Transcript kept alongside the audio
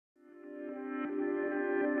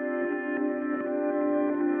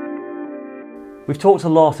We've talked a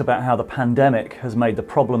lot about how the pandemic has made the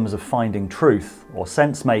problems of finding truth or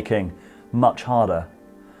sense-making much harder,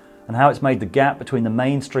 and how it's made the gap between the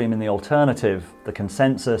mainstream and the alternative, the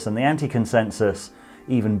consensus and the anti-consensus,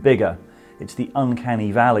 even bigger. It's the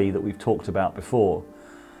uncanny valley that we've talked about before.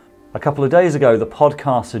 A couple of days ago, the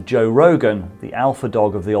podcaster Joe Rogan, the alpha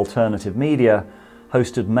dog of the alternative media,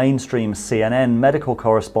 hosted mainstream CNN medical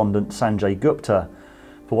correspondent Sanjay Gupta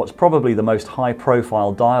for what's probably the most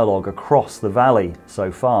high-profile dialogue across the valley so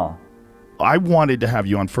far. I wanted to have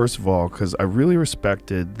you on, first of all, because I really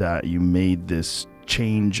respected that you made this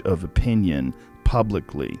change of opinion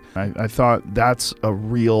publicly. I thought that's a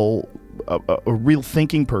real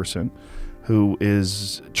thinking person who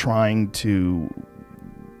is trying to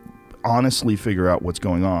honestly figure out what's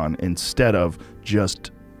going on instead of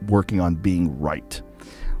just working on being right.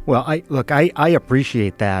 Well, I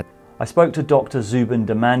appreciate that. I spoke to Dr. Zubin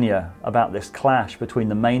Damania about this clash between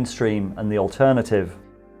the mainstream and the alternative.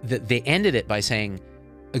 They ended it by saying,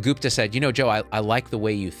 Gupta said, you know, Joe, I like the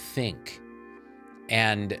way you think.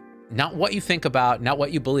 And not what you think about, not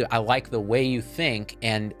what you believe. I like the way you think.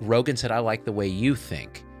 And Rogan said, I like the way you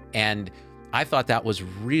think. And I thought that was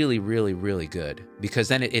really, really, really good, because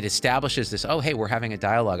then it establishes this, oh, hey, we're having a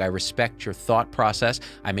dialogue. I respect your thought process.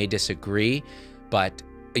 I may disagree, but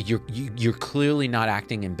you're clearly not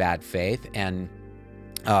acting in bad faith. And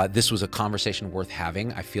this was a conversation worth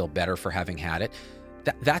having. I feel better for having had it.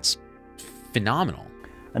 That's phenomenal.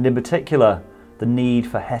 And in particular, the need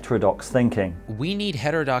for heterodox thinking. We need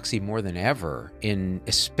heterodoxy more than ever,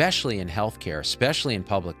 especially in healthcare, especially in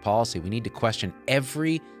public policy. We need to question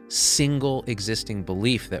every single existing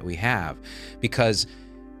belief that we have, because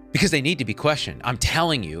they need to be questioned. I'm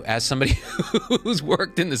telling you, as somebody who's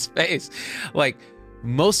worked in the space, like,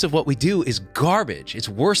 most of what we do is garbage. It's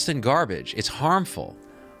worse than garbage. It's harmful.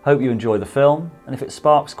 Hope you enjoy the film, and if it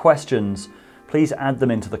sparks questions, please add them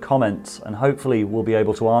into the comments, and hopefully we'll be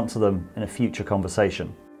able to answer them in a future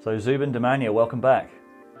conversation. So Zubin Damania, welcome back.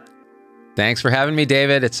 Thanks for having me,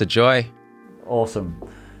 David. It's a joy. Awesome.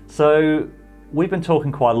 So we've been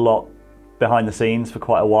talking quite a lot behind the scenes for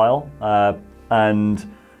quite a while,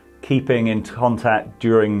 and keeping in contact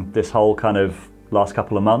during this whole kind of last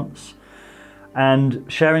couple of months, and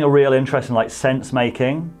sharing a real interest in like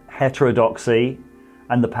sense-making, heterodoxy,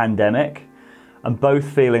 and the pandemic, and both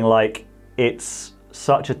feeling like it's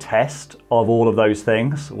such a test of all of those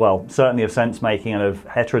things. Well, certainly of sense-making and of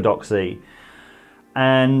heterodoxy.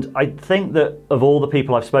 And I think that of all the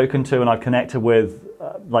people I've spoken to and I've connected with,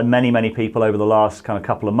 like many people over the last kind of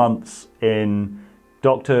couple of months in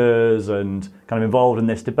doctors and kind of involved in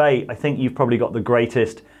this debate, I think you've probably got the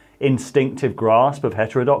greatest instinctive grasp of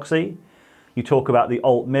heterodoxy. You talk about the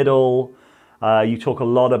alt-middle, you talk a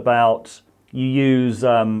lot about, you use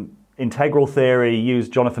integral theory, you use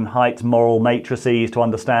Jonathan Haidt's moral matrices to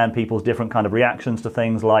understand people's different kind of reactions to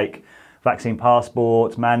things like vaccine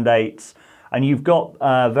passports, mandates, and you've got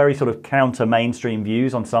very sort of counter mainstream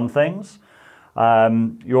views on some things.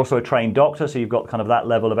 You're also a trained doctor, so you've got kind of that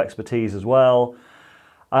level of expertise as well.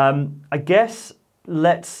 I guess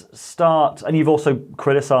let's start, and you've also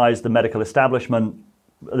criticized the medical establishment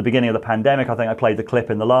at the beginning of the pandemic. I think I played the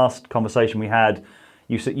clip in the last conversation we had.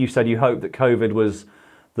 You said you hoped that COVID was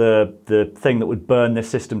the thing that would burn this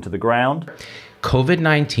system to the ground.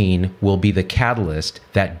 COVID-19 will be the catalyst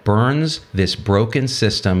that burns this broken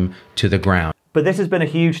system to the ground. But this has been a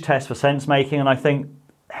huge test for sense-making, and I think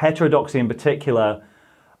heterodoxy in particular,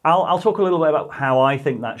 I'll talk a little bit about how I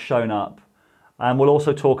think that's shown up. And we'll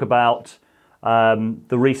also talk about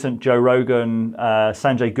the recent Joe Rogan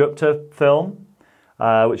Sanjay Gupta film,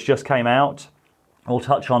 which just came out. We'll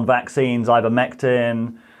touch on vaccines,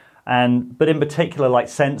 ivermectin, but in particular like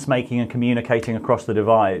sense-making and communicating across the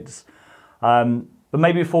divides. But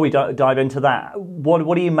maybe before we dive into that,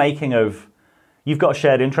 what are you making of, you've got a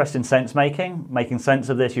shared interest in sense-making, making sense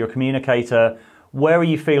of this, you're a communicator. Where are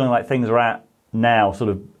you feeling like things are at now, sort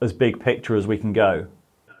of as big picture as we can go?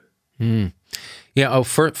 Yeah,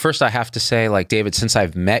 first I have to say, like, David, since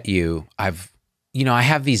I've met you, I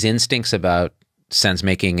have these instincts about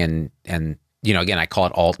sense-making and again, I call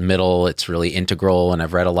it alt-middle. It's really integral, and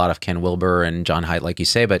I've read a lot of Ken Wilber and John Haidt, like you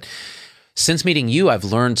say, but since meeting you, I've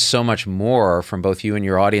learned so much more from both you and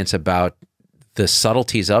your audience about the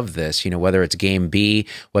subtleties of this, whether it's game B,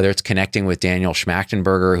 whether it's connecting with Daniel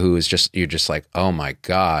Schmachtenberger, who is you're just like, oh my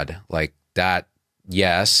God, like that,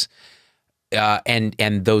 yes. And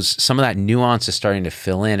some of that nuance is starting to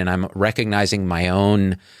fill in, and I'm recognizing my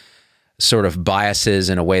own sort of biases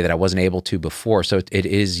in a way that I wasn't able to before. So it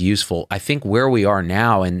is useful. I think where we are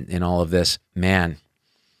now in all of this, man,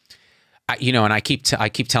 and I keep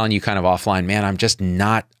telling you kind of offline, man, I'm just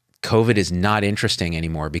not COVID is not interesting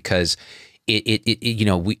anymore because you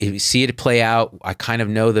know, we see it play out. I kind of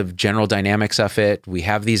know the general dynamics of it. We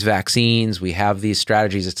have these vaccines, we have these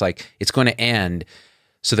strategies. It's like, it's going to end.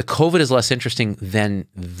 So the COVID is less interesting than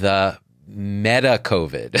the meta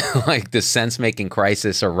COVID, like the sense-making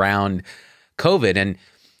crisis around COVID.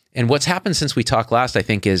 And what's happened since we talked last, I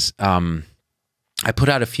think, is I put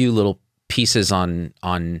out a few little pieces on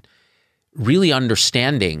really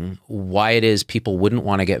understanding why it is people wouldn't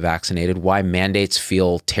want to get vaccinated, why mandates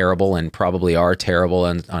feel terrible and probably are terrible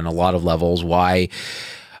on a lot of levels, why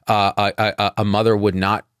a mother would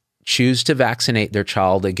not choose to vaccinate their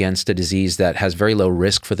child against a disease that has very low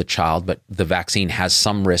risk for the child, but the vaccine has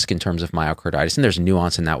some risk in terms of myocarditis. And there's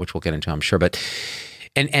nuance in that, which we'll get into, I'm sure. But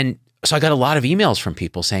and so I got a lot of emails from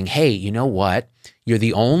people saying, hey, you know what? You're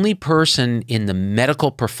the only person in the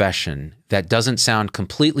medical profession that doesn't sound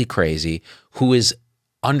completely crazy who is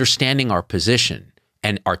understanding our position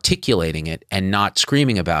and articulating it and not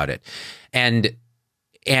screaming about it. And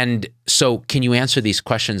so can you answer these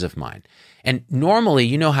questions of mine? And normally,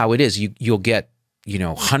 you know how it is. You'll get, you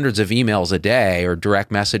know, hundreds of emails a day or direct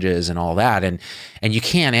messages and all that, and you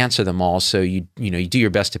can't answer them all. So you do your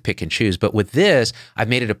best to pick and choose. But with this, I've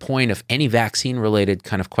made it a point of any vaccine related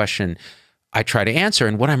kind of question I try to answer.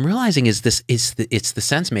 And what I'm realizing is it's the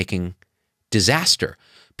sense making disaster.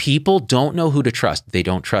 People don't know who to trust. They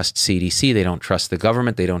don't trust CDC. They don't trust the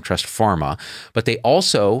government. They don't trust pharma. But they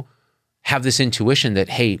also have this intuition that,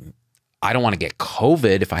 hey, I don't want to get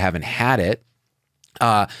COVID if I haven't had it.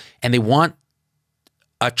 And they want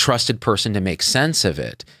a trusted person to make sense of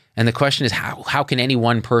it. And the question is, how can any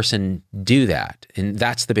one person do that? And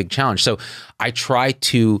that's the big challenge. So I try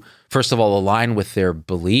to, first of all, align with their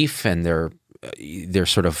belief and their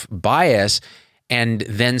sort of bias, and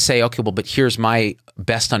then say, okay, well, but here's my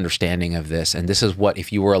best understanding of this. And this is what,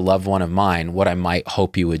 if you were a loved one of mine, what I might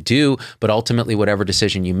hope you would do. But ultimately, whatever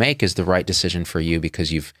decision you make is the right decision for you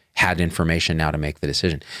because you've had information now to make the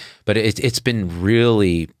decision. But it's been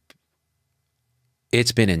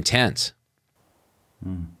intense.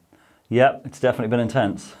 Yep, it's definitely been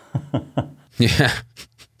intense. Yeah.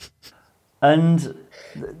 And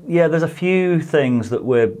yeah, there's a few things that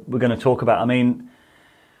we're going to talk about. I mean,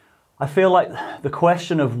 I feel like the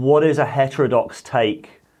question of what is a heterodox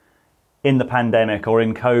take in the pandemic or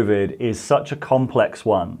in COVID is such a complex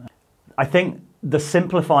one. I think the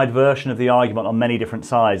simplified version of the argument on many different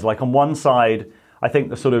sides, like on one side, I think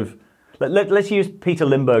the sort of, let's use Peter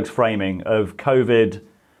Lindbergh's framing of COVID,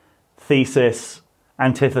 thesis,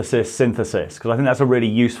 antithesis, synthesis, because I think that's a really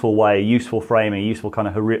useful way, useful framing, useful kind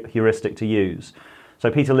of heuristic to use. So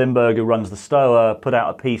Peter Lindbergh, who runs the STOA, put out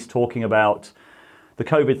a piece talking about the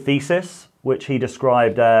COVID thesis, which he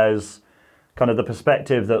described as kind of the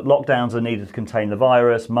perspective that lockdowns are needed to contain the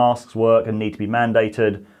virus, masks work and need to be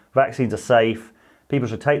mandated, vaccines are safe, people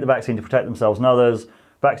should take the vaccine to protect themselves and others,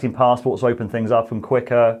 vaccine passports open things up and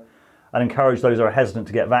quicker, and encourage those who are hesitant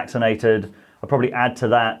to get vaccinated. I'd probably add to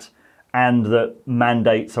that, and that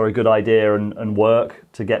mandates are a good idea and work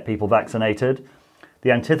to get people vaccinated.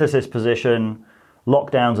 The antithesis position,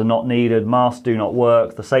 lockdowns are not needed, masks do not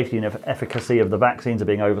work, the safety and efficacy of the vaccines are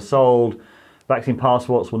being oversold, vaccine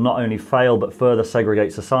passports will not only fail but further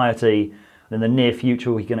segregate society, and in the near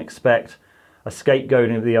future we can expect a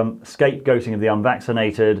scapegoating of the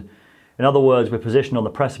unvaccinated. In other words, we're positioned on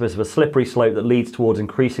the precipice of a slippery slope that leads towards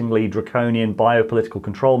increasingly draconian biopolitical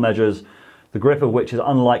control measures, the grip of which is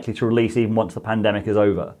unlikely to release even once the pandemic is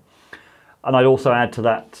over. And I'd also add to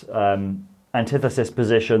that antithesis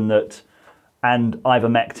position that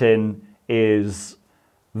ivermectin is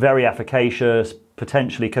very efficacious,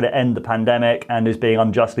 potentially could end the pandemic, and is being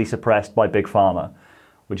unjustly suppressed by big pharma,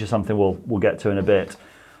 which is something we'll get to in a bit.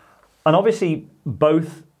 And obviously,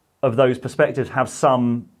 both of those perspectives have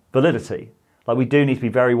some validity. Like, we do need to be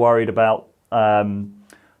very worried about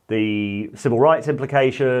the civil rights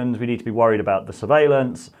implications, we need to be worried about the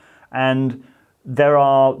surveillance, and there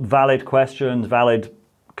are valid questions, valid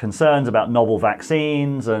concerns about novel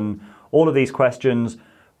vaccines and all of these questions.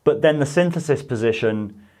 But then the synthesis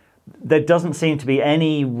position, there doesn't seem to be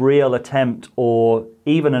any real attempt or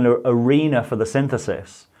even an arena for the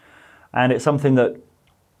synthesis. And it's something that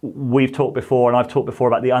we've talked before, and I've talked before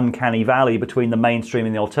about the uncanny valley between the mainstream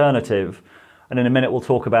and the alternative. And in a minute we'll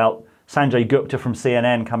talk about Sanjay Gupta from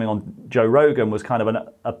CNN coming on Joe Rogan was kind of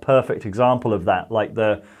a perfect example of that, like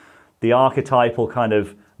the archetypal kind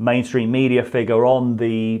of mainstream media figure on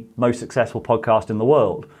the most successful podcast in the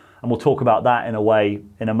world. And we'll talk about that in a way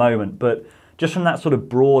in a moment. But just from that sort of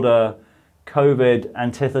broader COVID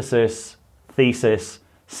antithesis, thesis,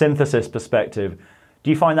 synthesis perspective, do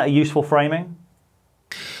you find that a useful framing?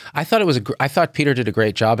 I thought Peter did a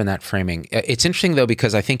great job in that framing. It's interesting though,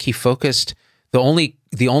 because I think he focused, the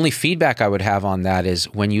only feedback I would have on that is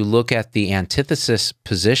when you look at the antithesis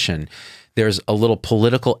position, there's a little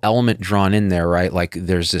political element drawn in there, right? Like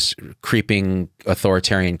there's this creeping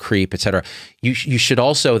authoritarian creep, et cetera. You should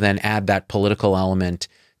also then add that political element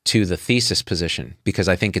to the thesis position, because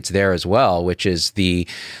I think it's there as well, which is the,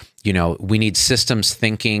 we need systems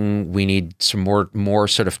thinking, we need some more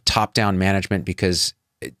sort of top-down management, because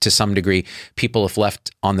to some degree, people, if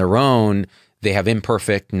left on their own, they have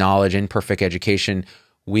imperfect knowledge, imperfect education.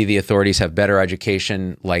 We, the authorities, have better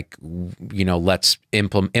education. Like, let's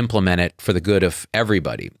implement it for the good of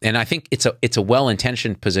everybody. And I think it's a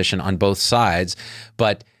well-intentioned position on both sides,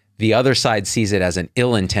 but the other side sees it as an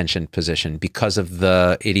ill-intentioned position because of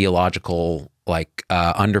the ideological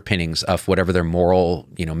underpinnings of whatever their moral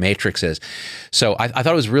matrix is. So I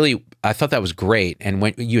thought that was great. And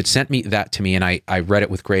when you had sent me that to me, and I read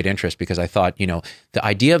it with great interest, because I thought the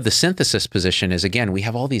idea of the synthesis position is, again, we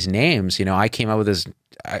have all these names. I came up with this,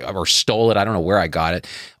 or stole it. I don't know where I got it.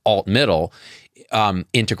 Alt middle,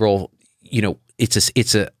 integral. It's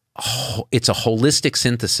a holistic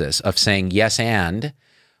synthesis of saying yes and,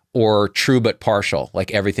 or true but partial.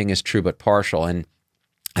 Like everything is true but partial. And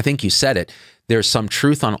I think you said it. There's some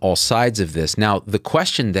truth on all sides of this. Now, the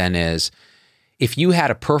question then is, if you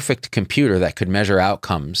had a perfect computer that could measure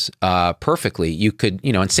outcomes perfectly, you could,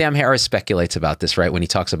 and Sam Harris speculates about this, right? When he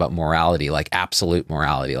talks about morality, like absolute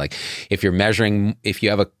morality, like if you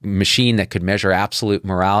have a machine that could measure absolute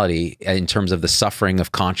morality in terms of the suffering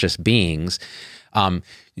of conscious beings,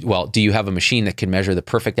 well, do you have a machine that can measure the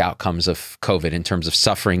perfect outcomes of COVID in terms of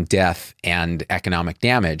suffering, death, and economic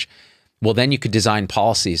damage? Well, then you could design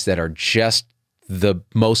policies that are just the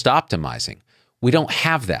most optimizing. We don't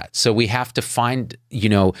have that. So we have to find,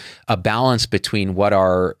 a balance between what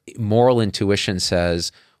our moral intuition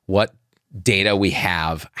says, what data we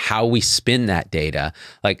have, how we spin that data.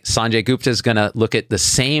 Like Sanjay Gupta is going to look at the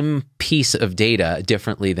same piece of data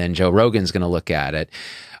differently than Joe Rogan's going to look at it.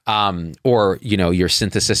 Or, your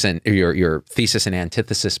synthesis and your thesis and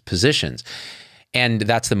antithesis positions. And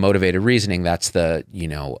that's the motivated reasoning. That's the,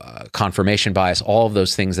 confirmation bias, all of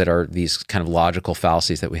those things that are these kind of logical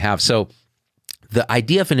fallacies that we have. So the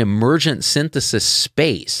idea of an emergent synthesis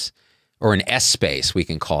space, or an S space, we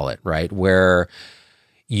can call it, right? Where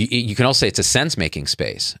you can also say it's a sense-making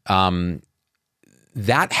space.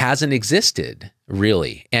 That hasn't existed,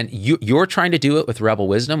 really. And you're trying to do it with Rebel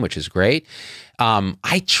Wisdom, which is great.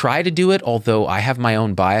 I try to do it, although I have my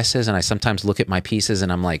own biases, and I sometimes look at my pieces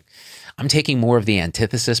and I'm like, I'm taking more of the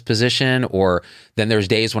antithesis position, or then there's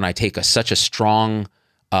days when I take such a strong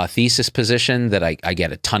thesis position that I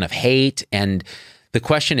get a ton of hate. And the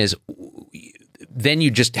question is, then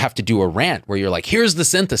you just have to do a rant where you're like, here's the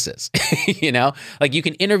synthesis, like you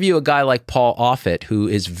can interview a guy like Paul Offit, who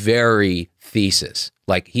is very thesis.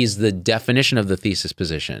 Like he's the definition of the thesis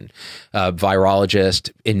position,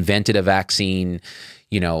 virologist, invented a vaccine.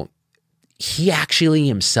 He actually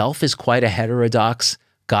himself is quite a heterodox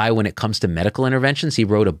guy when it comes to medical interventions. He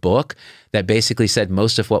wrote a book that basically said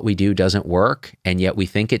most of what we do doesn't work, and yet we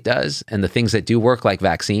think it does. And the things that do work, like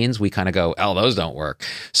vaccines, we kind of go, oh, those don't work.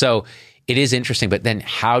 So it is interesting, but then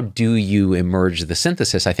how do you emerge the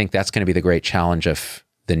synthesis? I think that's going to be the great challenge of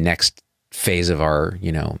the next phase of our,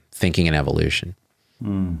 thinking and evolution.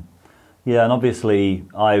 Yeah, and obviously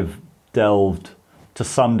I've delved to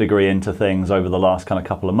some degree into things over the last kind of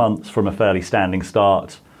couple of months from a fairly standing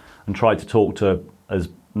start, and tried to talk to as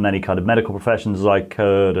many kind of medical professions as I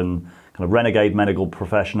could, and kind of renegade medical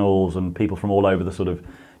professionals and people from all over the sort of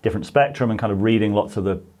different spectrum, and kind of reading lots of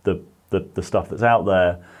the stuff that's out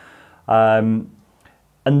there. And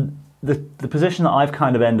the position that I've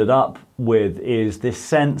kind of ended up with is this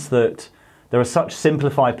sense that there are such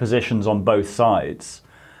simplified positions on both sides.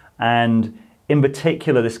 And in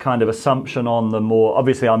particular, this kind of assumption on the more,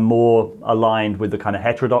 obviously I'm more aligned with the kind of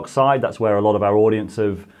heterodox side. That's where a lot of our audience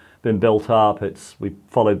have been built up. We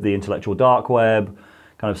followed the intellectual dark web,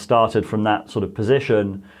 kind of started from that sort of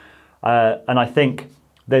position. And I think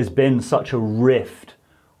there's been such a rift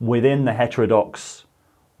within the heterodox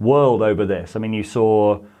world over this. I mean, you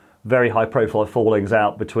saw very high profile fallings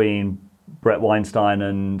out between Brett Weinstein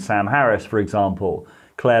and Sam Harris, for example.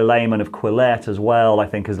 Claire Lehman of Quillette as well, I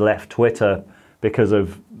think, has left Twitter because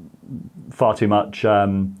of far too much,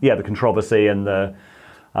 the controversy, and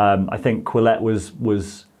I think Quillette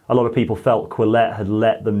was a lot of people felt Quillette had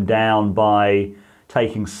let them down by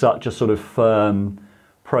taking such a sort of firm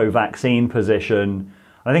pro-vaccine position.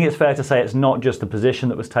 I think it's fair to say it's not just the position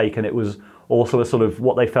that was taken, it was also a sort of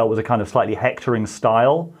what they felt was a kind of slightly hectoring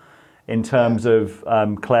style in terms of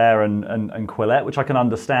Claire and Quillette, which I can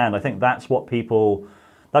understand. I think that's what people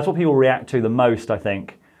react to the most, I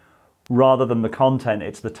think, rather than the content.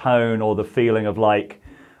 It's the tone or the feeling of like,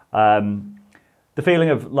 the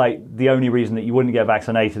only reason that you wouldn't get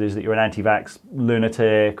vaccinated is that you're an anti-vax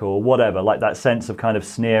lunatic or whatever, like that sense of kind of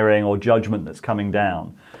sneering or judgment that's coming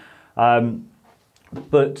down.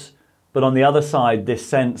 But on the other side, this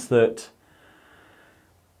sense that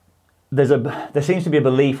there seems to be a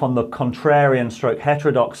belief on the contrarian stroke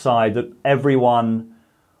heterodox side that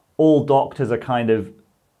all doctors are kind of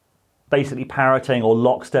basically parroting or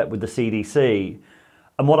lockstep with the CDC.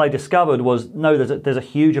 And what I discovered was, no, there's a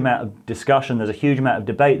huge amount of discussion, there's a huge amount of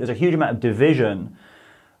debate, there's a huge amount of division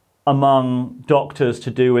among doctors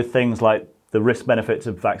to do with things like the risk benefits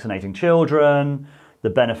of vaccinating children, the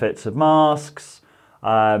benefits of masks,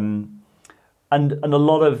 and a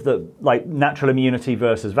lot of the like natural immunity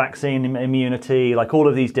versus vaccine immunity, like all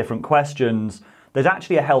of these different questions. There's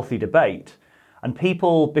actually a healthy debate, and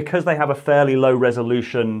people, because they have a fairly low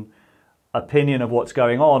resolution opinion of what's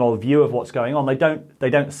going on or view of what's going on, they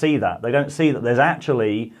don't see that. They don't see that there's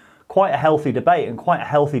actually quite a healthy debate and quite a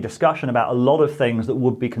healthy discussion about a lot of things that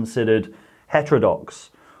would be considered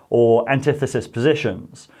heterodox or antithesis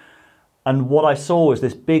positions. And what I saw was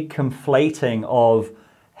this big conflating of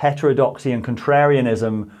heterodoxy and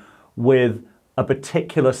contrarianism with a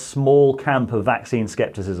particular small camp of vaccine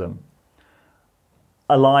skepticism,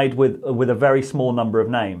 allied with a very small number of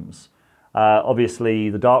names. Obviously,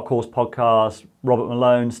 the Dark Horse podcast, Robert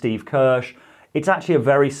Malone, Steve Kirsch. It's actually a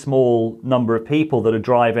very small number of people that are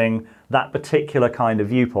driving that particular kind of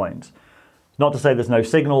viewpoint. Not to say there's no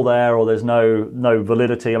signal there or there's no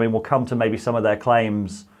validity. I mean, we'll come to maybe some of their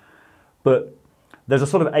claims, but there's a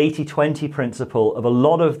sort of 80-20 principle of a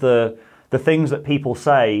lot of the things that people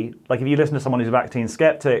say. Like if you listen to someone who's a vaccine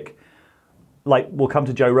skeptic, like we'll come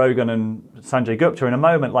to Joe Rogan and Sanjay Gupta in a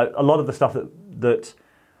moment, like a lot of the stuff that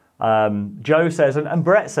Joe says and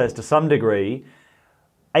Brett says to some degree,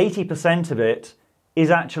 80% of it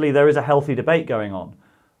is actually, there is a healthy debate going on.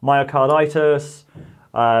 Myocarditis,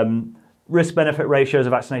 risk-benefit ratios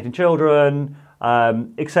of vaccinating children,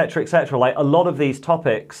 etc., etc. Like a lot of these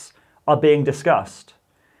topics are being discussed.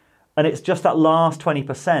 And it's just that last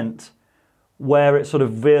 20% where it sort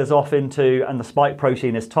of veers off into, and the spike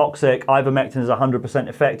protein is toxic, ivermectin is 100%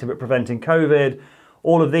 effective at preventing COVID,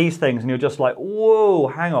 all of these things, and you're just like, whoa,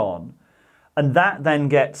 hang on. And that then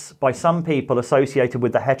gets, by some people, associated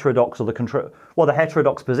with the heterodox or the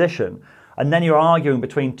heterodox position. And then you're arguing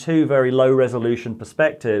between two very low resolution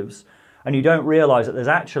perspectives, and you don't realize that there's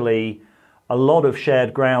actually a lot of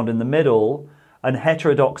shared ground in the middle, and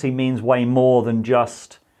heterodoxy means way more than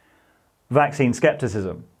just vaccine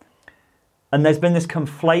skepticism. And there's been this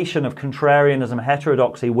conflation of contrarianism,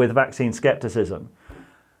 heterodoxy with vaccine skepticism.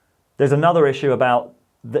 There's another issue about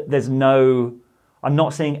I'm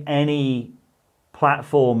not seeing any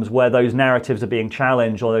platforms where those narratives are being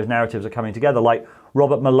challenged or those narratives are coming together. Like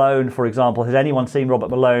Robert Malone, for example. Has anyone seen Robert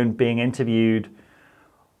Malone being interviewed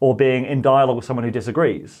or being in dialogue with someone who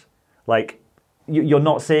disagrees? Like, you're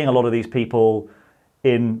not seeing a lot of these people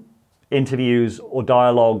in interviews or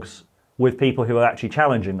dialogues with people who are actually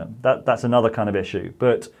challenging them. That's another kind of issue.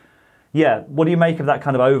 But yeah, what do you make of that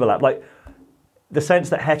kind of overlap? Like, the sense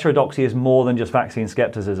that heterodoxy is more than just vaccine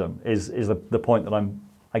skepticism is the point that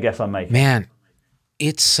I guess I'm making. Man,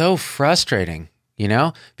 it's so frustrating, you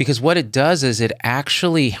know, because what it does is it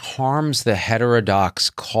actually harms the heterodox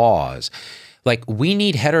cause. Like, we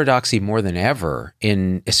need heterodoxy more than ever,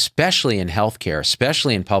 especially in healthcare,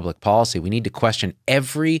 especially in public policy. We need to question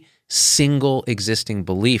every single existing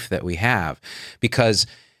belief that we have because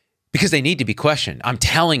they need to be questioned. I'm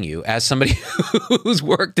telling you, as somebody who's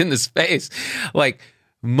worked in the space, like,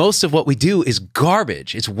 most of what we do is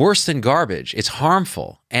garbage. It's worse than garbage. It's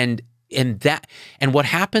harmful. And what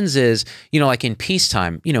happens is, you know, like in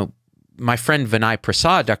peacetime, you know, my friend Vinay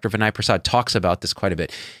Prasad, Dr. Vinay Prasad, talks about this quite a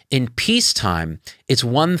bit. In peacetime, it's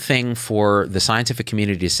one thing for the scientific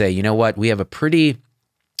community to say, you know what, we have a pretty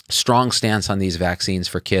strong stance on these vaccines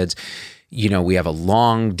for kids. You know, we have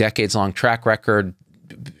a decades-long track record.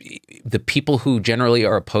 The people who generally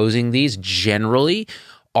are opposing these generally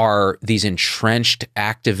are these entrenched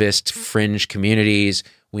activist fringe communities.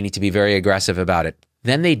 We need to be very aggressive about it.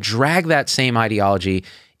 Then they drag that same ideology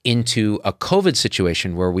into a COVID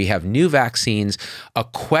situation where we have new vaccines,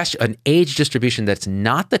 an age distribution that's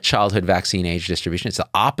not the childhood vaccine age distribution. It's the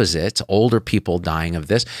opposite. It's older people dying of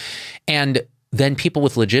this. And then people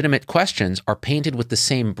with legitimate questions are painted with the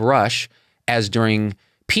same brush as during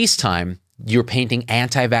peacetime. You're painting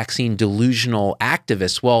anti-vaccine delusional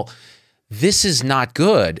activists. Well, this is not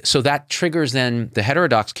good. So that triggers then the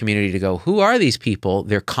heterodox community to go, who are these people?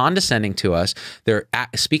 They're condescending to us. They're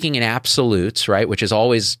speaking in absolutes, right? Which is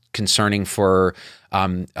always concerning for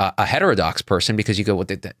a heterodox person, because you go, well,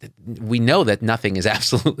 we know that nothing is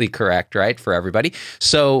absolutely correct, right? For everybody.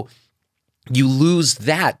 So you lose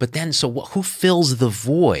that. But then, so who fills the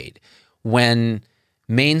void when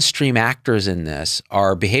mainstream actors in this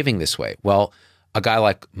are behaving this way? Well, a guy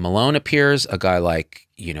like Malone appears, a guy like,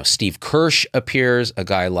 Steve Kirsch appears, a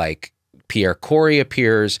guy like Pierre Corey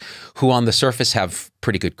appears, who on the surface have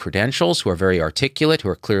pretty good credentials, who are very articulate, who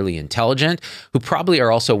are clearly intelligent, who probably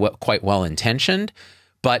are also quite well-intentioned,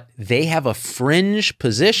 but they have a fringe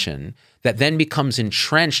position that then becomes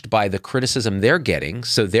entrenched by the criticism they're getting.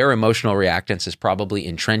 So their emotional reactance is probably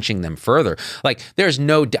entrenching them further. Like there's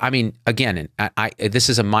no, I mean, again, this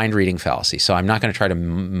is a mind reading fallacy. So I'm not going to try to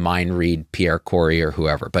mind read Pierre Corey or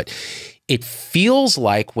whoever, but it feels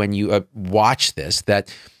like when you watch this,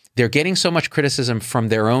 that they're getting so much criticism from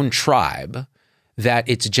their own tribe that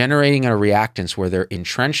it's generating a reactance where they're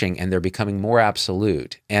entrenching and they're becoming more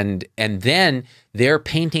absolute. And then they're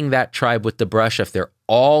painting that tribe with the brush of they're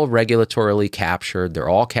all regulatorily captured. They're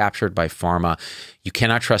all captured by pharma. You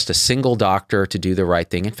cannot trust a single doctor to do the right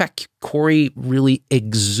thing. In fact, Corey really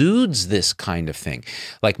exudes this kind of thing.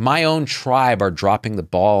 Like my own tribe are dropping the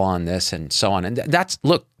ball on this and so on. And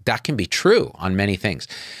look, that can be true on many things.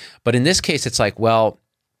 But in this case, it's like, well,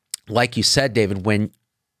 like you said, David, when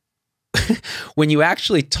you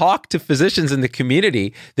actually talk to physicians in the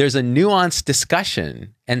community, there's a nuanced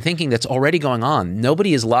discussion and thinking that's already going on.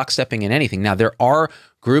 Nobody is lockstepping in anything. Now, there are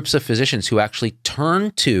groups of physicians who actually turn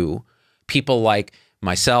to people like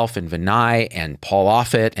myself and Vinay and Paul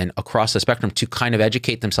Offit and across the spectrum to kind of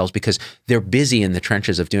educate themselves, because they're busy in the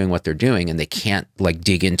trenches of doing what they're doing and they can't like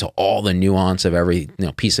dig into all the nuance of every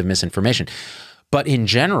piece of misinformation. But in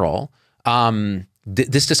general,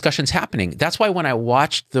 this discussion's happening. That's why when I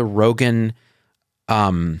watched the Rogan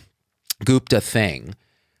Gupta thing,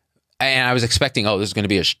 and I was expecting, oh, this is going to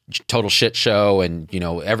be a total shit show, and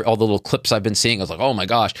all the little clips I've been seeing, I was like, oh my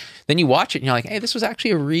gosh. Then you watch it and you're like, hey, this was actually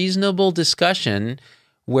a reasonable discussion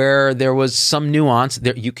where there was some nuance.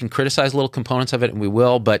 There, you can criticize little components of it, and we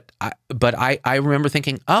will. But I remember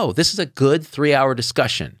thinking, oh, this is a good 3-hour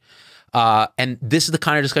discussion, and this is the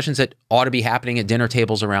kind of discussions that ought to be happening at dinner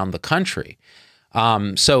tables around the country.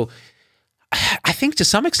 So I think to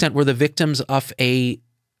some extent we're the victims of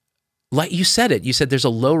like you said there's a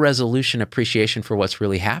low resolution appreciation for what's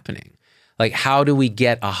really happening. Like, how do we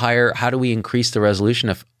increase the resolution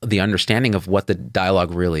of the understanding of what the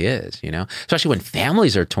dialogue really is, especially when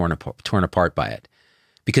families are torn apart by it,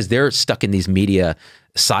 because they're stuck in these media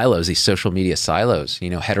silos, these social media silos,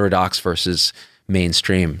 heterodox versus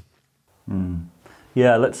mainstream.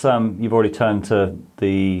 Yeah, let's, you've already turned to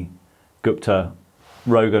the Gupta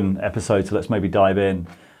Rogan episode, so let's maybe dive in.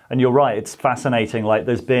 And you're right, it's fascinating. Like,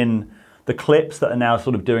 there's been the clips that are now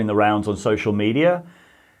sort of doing the rounds on social media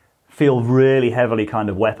feel really heavily kind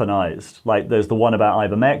of weaponized. Like, there's the one about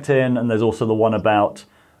ivermectin, and there's also the one about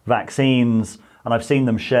vaccines, and I've seen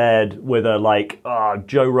them shared with a like,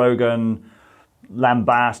 Joe Rogan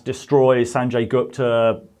lambast destroys Sanjay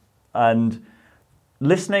Gupta, and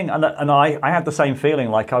listening, and I had the same feeling.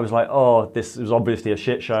 Like, I was like, oh, this is obviously a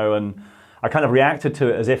shit show, and I kind of reacted to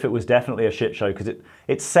it as if it was definitely a shit show, because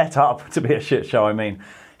it's set up to be a shit show. I mean,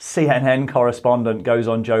 CNN correspondent goes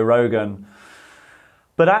on Joe Rogan,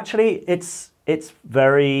 but actually it's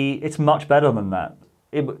much better than that.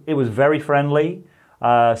 It was very friendly.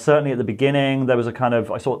 Certainly at the beginning, there was a kind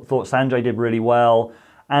of, I thought Sanjay did really well,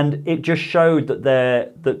 and it just showed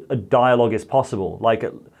that a dialogue is possible. Like,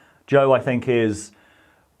 Joe, I think, is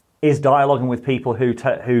dialoguing with people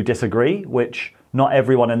who disagree, which not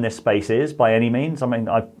everyone in this space is by any means. I mean,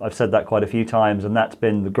 I've said that quite a few times, and that's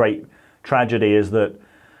been the great tragedy, is that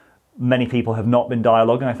many people have not been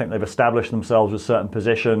dialoguing. I think they've established themselves with certain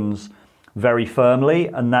positions very firmly,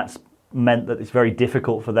 and that's meant that it's very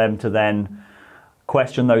difficult for them to then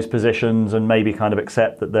question those positions and maybe kind of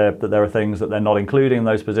accept that there are things that they're not including in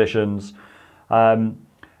those positions.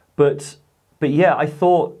 But yeah, I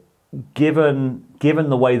thought, given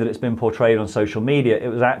the way that it's been portrayed on social media, it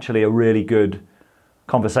was actually a really good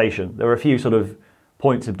conversation. There were a few sort of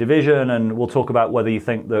points of division, and we'll talk about whether you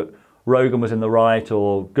think that Rogan was in the right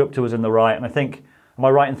or Gupta was in the right. And I think, am I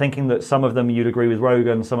right in thinking that some of them you'd agree with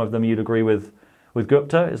Rogan, some of them you'd agree with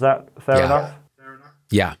Gupta? Is that fair enough?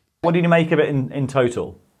 Yeah. What did you make of it in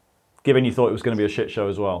total, given you thought it was going to be a shit show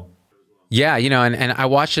as well? Yeah, and I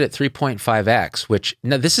watched it at 3.5x, which,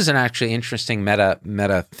 no, this is an actually interesting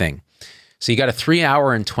meta thing. So you got a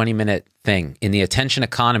 3-hour and 20-minute thing. In the attention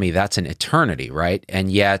economy, that's an eternity, right?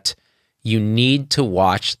 And yet You need to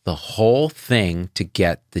watch the whole thing to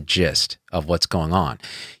get the gist of what's going on.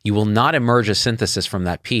 You will not emerge a synthesis from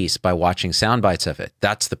that piece by watching sound bites of it.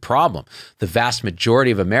 That's the problem. The vast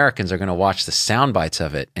majority of Americans are going to watch the sound bites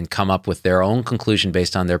of it and come up with their own conclusion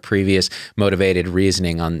based on their previous motivated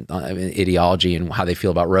reasoning on ideology and how they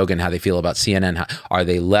feel about Rogan, how they feel about CNN. Are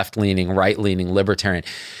they left-leaning, right-leaning, libertarian?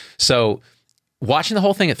 So watching the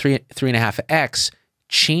whole thing at 3.5x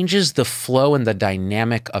changes the flow and the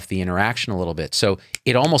dynamic of the interaction a little bit. So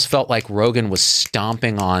it almost felt like Rogan was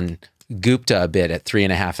stomping on Gupta a bit at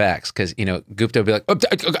 3.5x, because, you know, Gupta would be like, oh,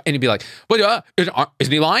 and he'd be like, well,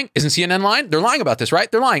 isn't he lying? Isn't CNN lying? They're lying about this,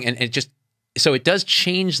 right? They're lying. And it just, so it does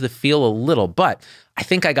change the feel a little, but I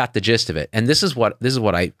think I got the gist of it. And this is what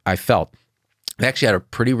I felt. They actually had a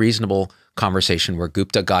pretty reasonable conversation where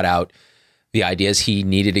Gupta got out the ideas he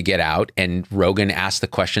needed to get out, and Rogan asked the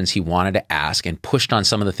questions he wanted to ask and pushed on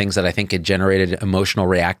some of the things that I think had generated emotional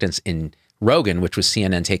reactance in Rogan, which was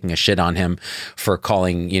CNN taking a shit on him for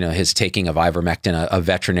calling, you know, his taking of ivermectin a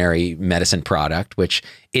veterinary medicine product, which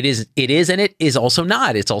it is, and it is also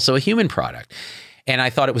not. It's also a human product. And I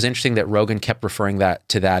thought it was interesting that Rogan kept referring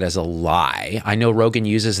to that as a lie. I know Rogan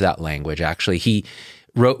uses that language. Actually,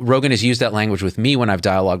 Rogan has used that language with me when I've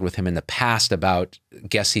dialogued with him in the past about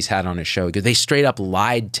guests he's had on his show. They straight up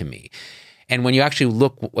lied to me. And when you actually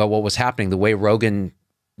look at what was happening, the way Rogan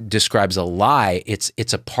describes a lie,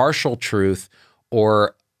 it's a partial truth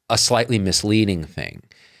or a slightly misleading thing.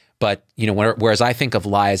 But, you know, whereas I think of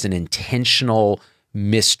lie as an intentional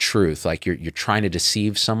mistruth, like you're trying to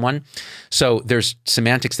deceive someone. So there's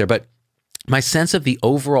semantics there. But my sense of the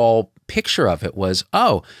overall picture of it was,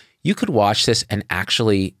 oh, you could watch this and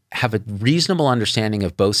actually have a reasonable understanding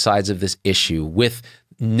of both sides of this issue with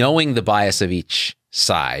knowing the bias of each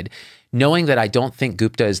side, knowing that I don't think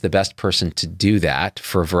Gupta is the best person to do that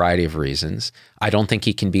for a variety of reasons. I don't think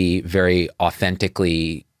he can be very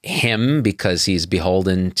authentically him because he's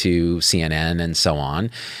beholden to CNN and so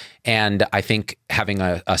on. And I think having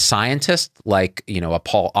a scientist like, you know, a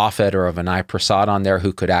Paul Offit or a Vinay Prasad on there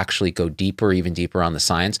who could actually go deeper, even deeper on the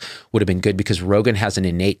science would have been good, because Rogan has an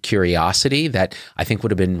innate curiosity that I think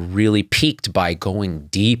would have been really piqued by going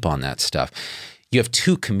deep on that stuff. You have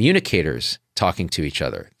two communicators talking to each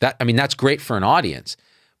other. I mean, that's great for an audience,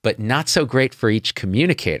 but not so great for each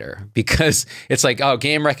communicator, because it's like, oh,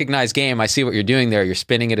 game recognized game. I see what you're doing there. You're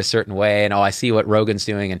spinning it a certain way. And oh, I see what Rogan's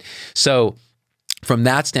doing. And so from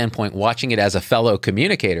that standpoint, watching it as a fellow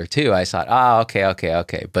communicator too, I thought,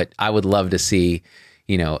 okay. But I would love to see,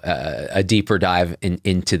 you know, a deeper dive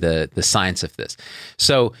into the science of this.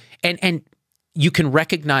 So, and you can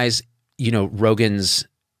recognize, you know, Rogan's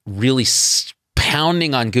really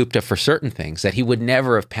pounding on Gupta for certain things that he would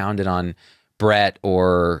never have pounded on Brett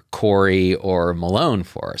or Corey or Malone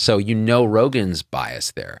for. So you know Rogan's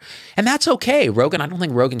bias there. And that's okay. Rogan, I don't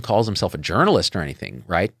think Rogan calls himself a journalist or anything,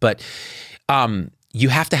 right? But you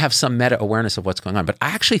have to have some meta-awareness of what's going on. But I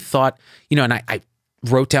actually thought, you know, and I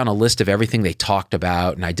wrote down a list of everything they talked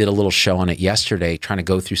about, and I did a little show on it yesterday trying to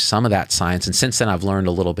go through some of that science. And since then I've learned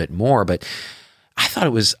a little bit more, but I thought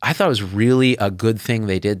it was really a good thing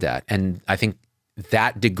they did that. And I think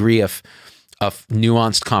that degree of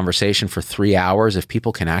nuanced conversation for 3 hours, if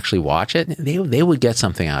people can actually watch it, they would get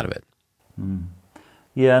something out of it.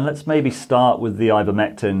 Yeah, and let's maybe start with the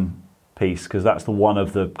ivermectin piece, because that's the one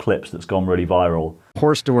of the clips that's gone really viral.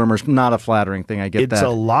 Horse dewormer's not a flattering thing. I get that. It's a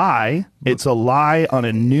lie. It's a lie on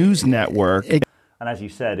a news network. And as you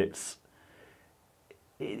said, it's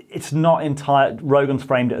not entire. Rogan's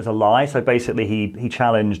framed it as a lie. So basically, he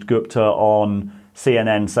challenged Gupta on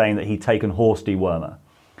CNN, saying that he'd taken horse dewormer.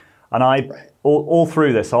 And all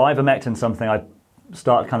through this, so ivermectin, something I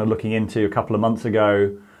started kind of looking into a couple of months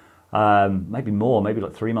ago, maybe more, maybe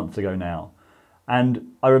like 3 months ago now.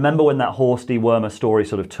 And I remember when that horse dewormer story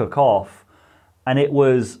sort of took off, and it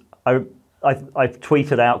was, I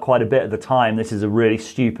tweeted out quite a bit at the time, this is a really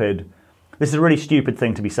stupid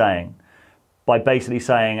thing to be saying, by basically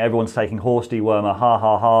saying everyone's taking horse dewormer, ha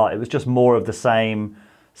ha ha. It was just more of the same,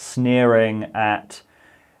 sneering at,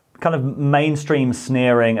 kind of mainstream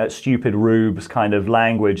sneering at stupid rubes kind of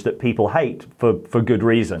language that people hate for good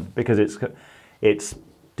reason, because it's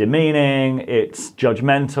demeaning, it's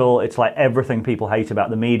judgmental, it's like everything people hate about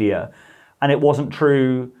the media. And it wasn't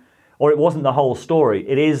true, or it wasn't the whole story.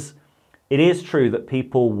 It is true that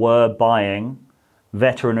people were buying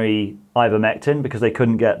veterinary ivermectin because they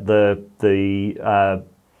couldn't get the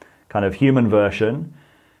kind of human version.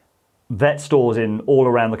 Vet stores in all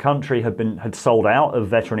around the country had sold out of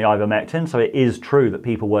veterinary ivermectin, so it is true that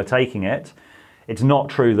people were taking it. It's not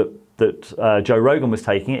true that Joe Rogan was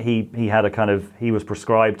taking it. He had he was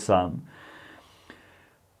prescribed some.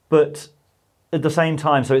 But at the same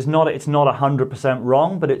time, so it's not 100%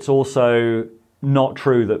 wrong, but it's also not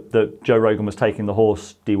true that Joe Rogan was taking the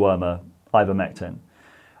horse dewormer ivermectin.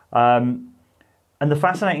 And the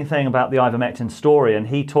fascinating thing about the ivermectin story, and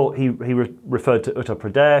he referred to Uttar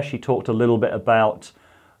Pradesh. He talked a little bit about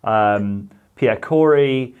Pierre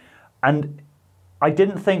Corey, and I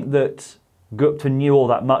didn't think that Gupta knew all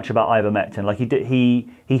that much about ivermectin. Like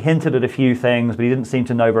he hinted at a few things, but he didn't seem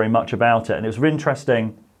to know very much about it. And it was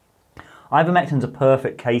interesting. Ivermectin's a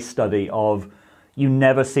perfect case study of you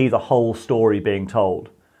never see the whole story being told.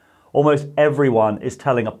 Almost everyone is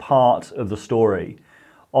telling a part of the story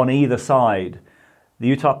on either side.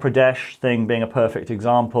 The Uttar Pradesh thing being a perfect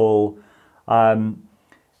example. The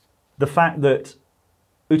fact that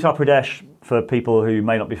Uttar Pradesh, for people who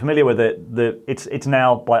may not be familiar with it, it's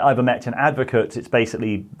now by ivermectin advocates. It's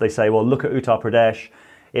basically, they say, well, look at Uttar Pradesh.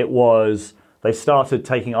 They started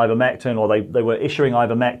taking ivermectin, or they were issuing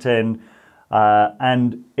ivermectin,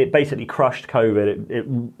 and it basically crushed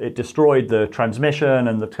COVID. It destroyed the transmission,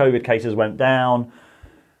 and the COVID cases went down.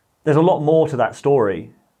 There's a lot more to that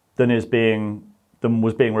story than was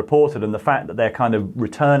being reported, and the fact that they're kind of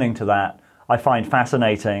returning to that, I find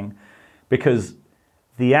fascinating, because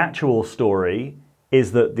the actual story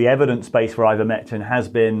is that the evidence base for ivermectin has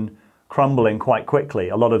been crumbling quite quickly.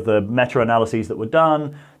 A lot of the meta-analyses that were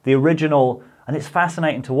done, the original, and it's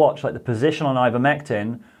fascinating to watch, like the position on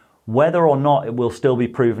ivermectin, whether or not it will still be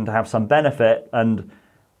proven to have some benefit, and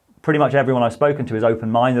pretty much everyone I've spoken to is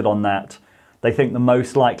open-minded on that. They think the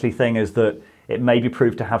most likely thing is that it may be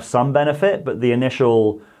proved to have some benefit, but the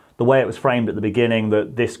way it was framed at the beginning,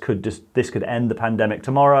 that this could end the pandemic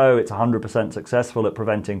tomorrow, it's 100% successful at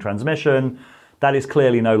preventing transmission, that is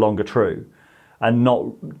clearly no longer true. And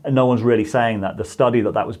no one's really saying that. The study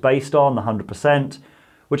that was based on, the 100%,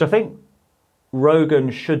 which I think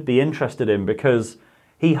Rogan should be interested in, because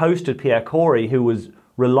he hosted Pierre Corey, who was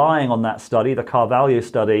relying on that study, the Carvalho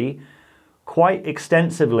study, quite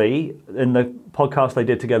extensively in the podcast they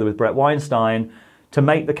did together with Brett Weinstein, to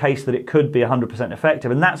make the case that it could be 100%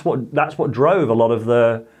 effective. And that's what drove a lot of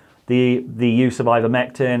the use of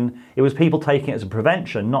ivermectin. It was people taking it as a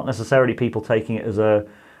prevention, not necessarily people taking it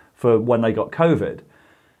for when they got COVID.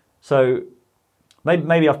 So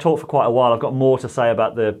maybe I've talked for quite a while. I've got more to say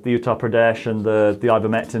about the Uttar Pradesh and the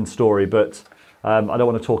ivermectin story, but I don't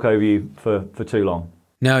want to talk over you for too long.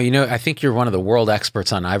 No, I think you're one of the world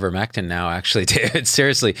experts on ivermectin now, actually, David.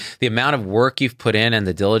 Seriously, the amount of work you've put in and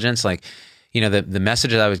the diligence, like, the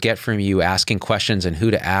messages I would get from you asking questions and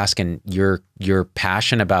who to ask, and your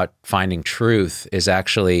passion about finding truth is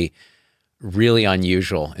actually really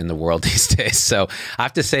unusual in the world these days. So I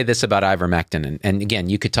have to say this about ivermectin, and again,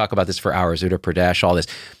 you could talk about this for hours, Uttar Pradesh, all this.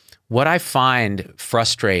 What I find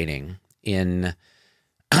frustrating on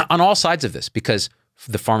all sides of this, because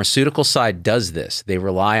the pharmaceutical side does this. They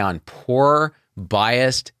rely on poor,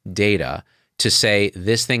 biased data to say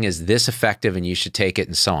this thing is this effective and you should take it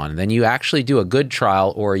and so on. And then you actually do a good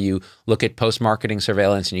trial, or you look at post-marketing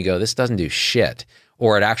surveillance and you go, this doesn't do shit,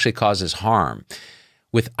 or it actually causes harm.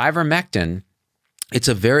 With ivermectin, it's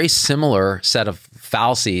a very similar set of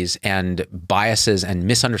fallacies and biases and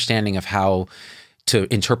misunderstanding of how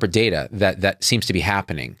to interpret data that seems to be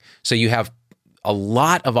happening. So you have a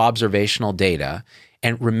lot of observational data,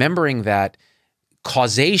 and remembering that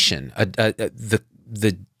causation,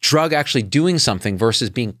 the drug actually doing something versus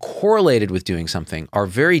being correlated with doing something, are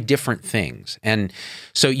very different things. And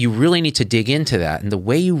so you really need to dig into that. And the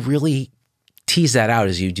way you really tease that out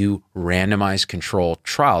is you do randomized control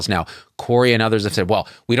trials. Now, Corey and others have said, well,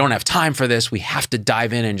 we don't have time for this. We have to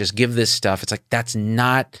dive in and just give this stuff. It's like, that's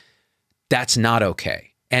not okay.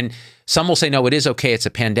 And some will say, no, it is okay. It's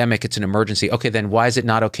a pandemic. It's an emergency. Okay, then why is it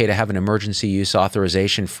not okay to have an emergency use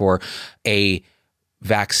authorization for a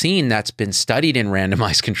vaccine that's been studied in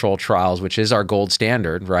randomized control trials, which is our gold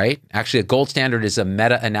standard, right? Actually, a gold standard is a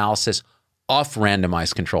meta-analysis of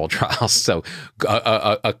randomized control trials. So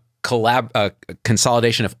a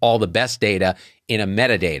consolidation of all the best data in a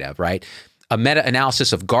metadata, right? A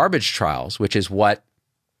meta-analysis of garbage trials, which is what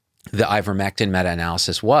the ivermectin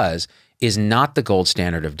meta-analysis was, is not the gold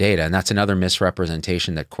standard of data. And that's another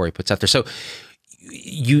misrepresentation that Corey puts out there. So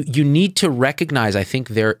you need to recognize, I think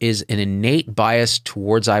there is an innate bias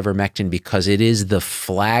towards ivermectin because it is the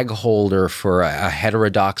flag holder for a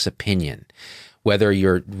heterodox opinion. Whether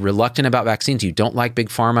you're reluctant about vaccines, you don't like big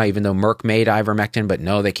pharma, even though Merck made ivermectin, but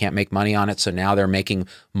no, they can't make money on it. So now they're making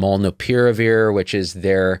molnupiravir, which is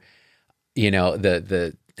their,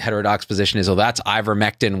 the heterodox position is, well, that's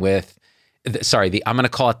ivermectin with, sorry, I'm going to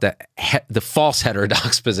call it the false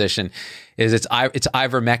heterodox position, is it's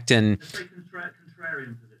ivermectin.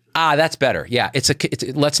 Contrarian position. That's better. Yeah,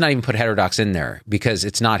 let's not even put heterodox in there because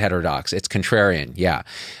it's not heterodox. It's contrarian. Yeah,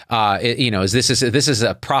 this is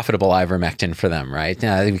a profitable ivermectin for them, right?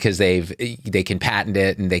 Because they can patent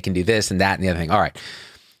it and they can do this and that and the other thing. All right.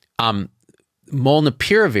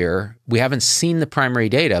 Molnupiravir, we haven't seen the primary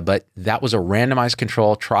data, but that was a randomized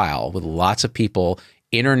control trial with lots of people,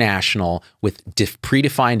 international, with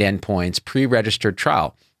predefined endpoints, pre-registered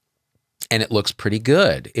trial. And it looks pretty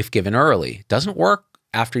good if given early. It doesn't work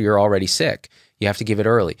after you're already sick. You have to give it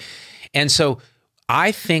early. And so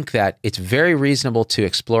I think that it's very reasonable to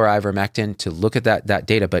explore ivermectin, to look at that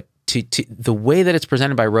data, but to the way that it's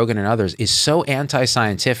presented by Rogan and others is so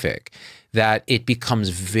anti-scientific that it becomes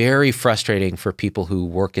very frustrating for people who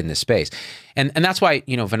work in this space. And that's why,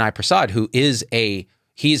 Vinay Prasad,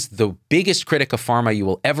 he's the biggest critic of pharma you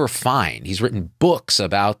will ever find. He's written books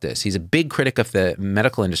about this. He's a big critic of the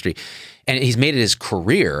medical industry. And he's made it his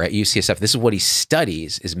career at UCSF. This is what he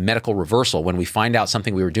studies, is medical reversal. When we find out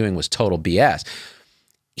something we were doing was total BS,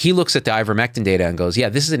 he looks at the ivermectin data and goes, yeah,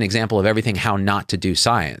 this is an example of everything how not to do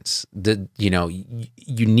science. You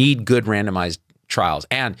need good randomized trials.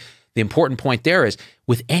 And the important point there is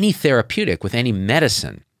with any therapeutic, with any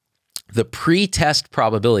medicine, the pre-test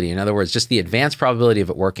probability, in other words, just the advanced probability of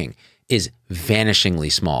it working, is vanishingly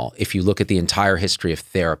small if you look at the entire history of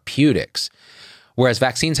therapeutics. Whereas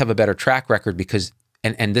vaccines have a better track record because,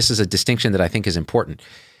 and this is a distinction that I think is important,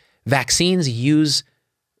 vaccines use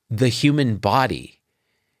the human body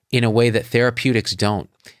in a way that therapeutics don't.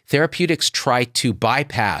 Therapeutics try to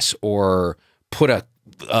bypass or put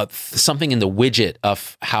something in the widget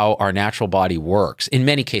of how our natural body works. In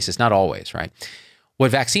many cases, not always, right?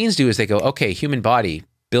 What vaccines do is they go, okay, human body,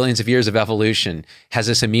 billions of years of evolution, has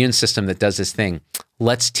this immune system that does this thing.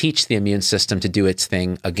 Let's teach the immune system to do its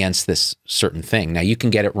thing against this certain thing. Now, you can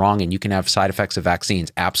get it wrong and you can have side effects of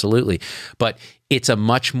vaccines, absolutely. But it's a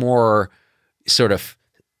much more sort of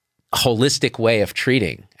holistic way of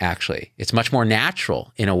treating, actually. It's much more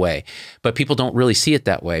natural in a way. But people don't really see it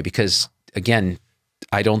that way because, again,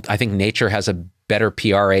 I think nature has a better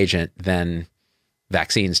PR agent than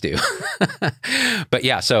vaccines do. But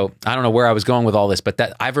yeah, so I don't know where I was going with all this, but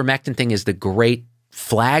that ivermectin thing is the great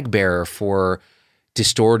flag bearer for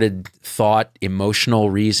distorted thought, emotional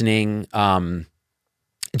reasoning,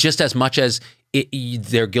 just as much as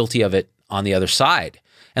they're guilty of it on the other side.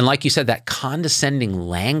 And like you said, that condescending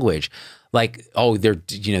language, like, oh, they're,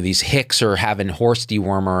 these hicks are having horse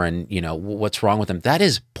dewormer and, what's wrong with them? That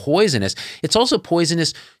is poisonous. It's also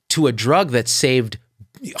poisonous to a drug that saved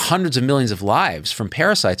hundreds of millions of lives from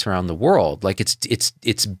parasites around the world. Like it's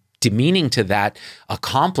demeaning to that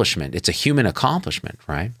accomplishment. It's a human accomplishment,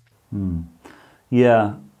 right?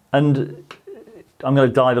 Yeah. And I'm going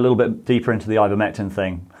to dive a little bit deeper into the ivermectin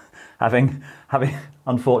thing, having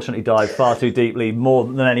unfortunately dived far too deeply, more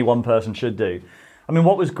than any one person should do. I mean,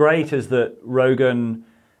 what was great is that Rogan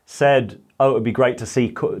said, oh, it would be great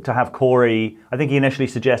to have Corey. I think he initially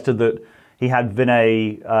suggested that he had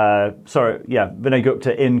Sanjay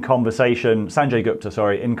Gupta in conversation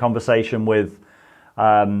with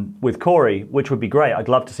Corey, which would be great. I'd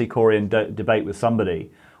love to see Corey in debate with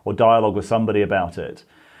somebody or dialogue with somebody about it.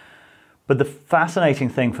 But the fascinating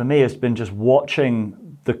thing for me has been just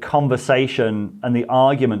watching the conversation and the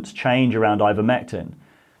arguments change around ivermectin.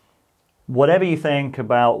 Whatever you think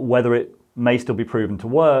about whether it may still be proven to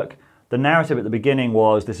work, the narrative at the beginning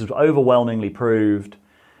was this is overwhelmingly proved.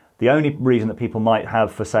 The only reason that people might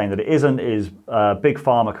have for saying that it isn't is big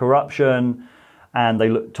pharma corruption. And they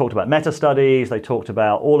talked about meta-studies. They talked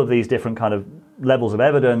about all of these different kind of levels of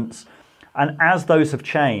evidence. And as those have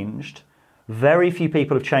changed, very few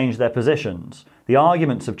people have changed their positions. The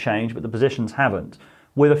arguments have changed, but the positions haven't,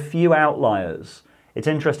 with a few outliers. It's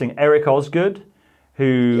interesting, Eric Osgood,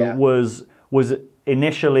 who was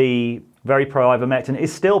initially very pro-ivermectin,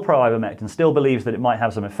 is still pro-ivermectin, still believes that it might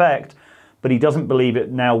have some effect, but he doesn't believe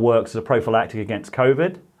it now works as a prophylactic against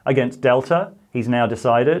COVID, against Delta, he's now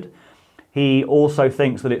decided. He also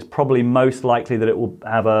thinks that it's probably most likely that it will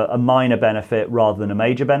have a minor benefit rather than a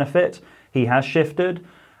major benefit. He has shifted.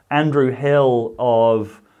 Andrew Hill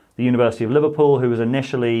of the University of Liverpool, who was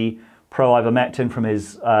initially pro-ivermectin from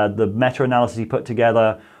the meta-analysis he put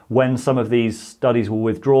together, when some of these studies were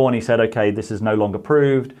withdrawn, he said, okay, this is no longer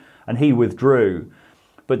proved, and he withdrew.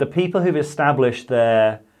 But the people who've established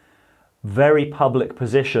their very public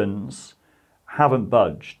positions haven't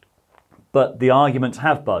budged, but the arguments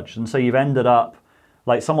have budged. And so you've ended up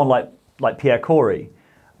like someone like Pierre Corey.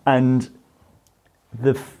 And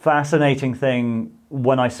the fascinating thing,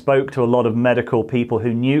 when I spoke to a lot of medical people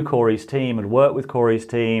who knew Corey's team and worked with Corey's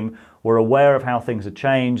team, were aware of how things had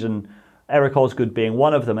changed and Eric Osgood being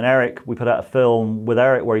one of them. And Eric, we put out a film with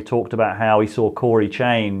Eric where he talked about how he saw Corey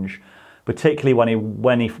change, particularly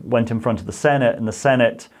when he went in front of the Senate, and the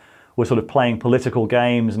Senate were sort of playing political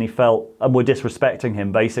games, and he felt, and were disrespecting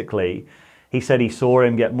him, basically. He said he saw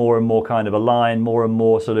him get more and more kind of aligned, more and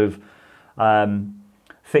more sort of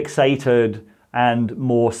fixated and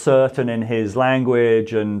more certain in his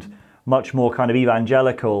language and much more kind of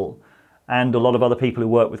evangelical. And a lot of other people who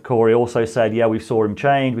work with Corey also said, yeah, we saw him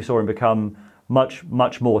change, we saw him become much,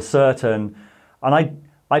 much more certain. And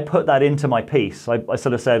I put that into my piece. I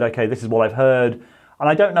sort of said, okay, this is what I've heard. And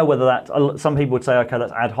I don't know whether that, some people would say, okay,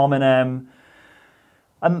 that's ad hominem.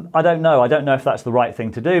 I don't know. I don't know if that's the right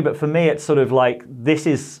thing to do. But for me, it's sort of like, this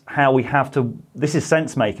is how we have to, this is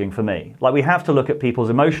sense making for me. Like, we have to look at people's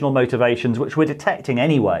emotional motivations, which we're detecting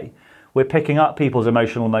anyway. We're picking up people's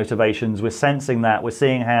emotional motivations. We're sensing that. We're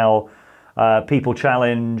seeing how people are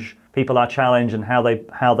challenged and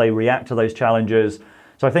how they react to those challenges.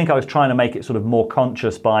 So I think I was trying to make it sort of more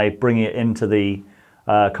conscious by bringing it into the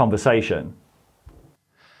conversation.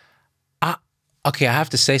 Okay, I have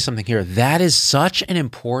to say something here. That is such an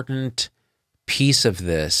important piece of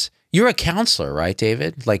this. You're a counselor, right,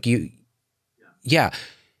 David? Like yeah.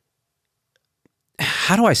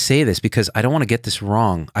 How do I say this? Because I don't want to get this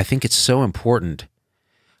wrong. I think it's so important.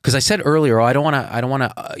 Because I said earlier, I don't want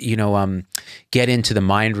to, get into the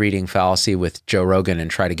mind reading fallacy with Joe Rogan and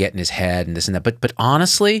try to get in his head and this and that. But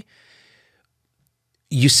honestly,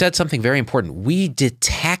 you said something very important. We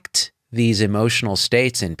detect these emotional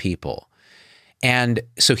states in people. And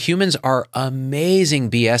so humans are amazing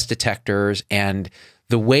BS detectors, and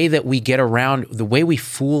the way that we get around, the way we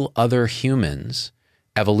fool other humans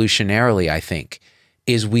evolutionarily, I think,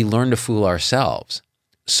 is we learn to fool ourselves.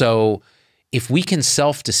 So if we can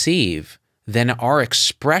self-deceive, then our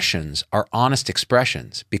expressions are honest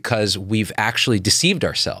expressions because we've actually deceived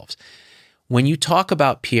ourselves. When you talk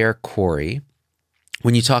about Pierre Corey,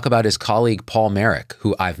 when you talk about his colleague Paul Merrick,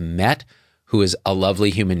 who I've met, who is a lovely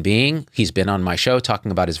human being. He's been on my show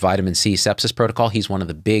talking about his vitamin C sepsis protocol. He's one of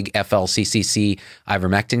the big FLCCC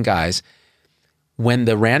ivermectin guys. When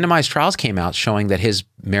the randomized trials came out showing that his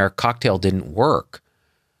Merrick cocktail didn't work,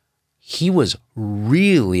 he was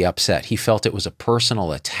really upset. He felt it was a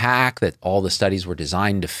personal attack, that all the studies were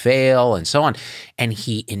designed to fail and so on. And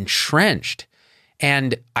he entrenched.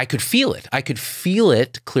 And I could feel it. I could feel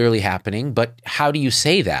it clearly happening. But how do you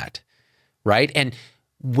say that, right? And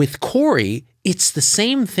with Corey, it's the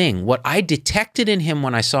same thing. What I detected in him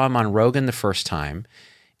when I saw him on Rogan the first time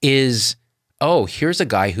is, oh, here's a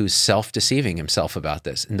guy who's self-deceiving himself about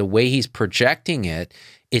this. And the way he's projecting it,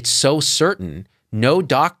 it's so certain. No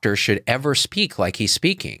doctor should ever speak like he's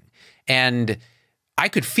speaking. And I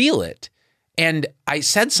could feel it. And I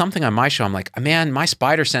said something on my show. I'm like, man, my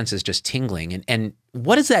spider sense is just tingling. And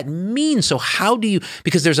what does that mean? So how do you,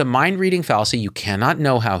 because there's a mind reading fallacy, you cannot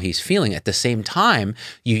know how he's feeling. At the same time,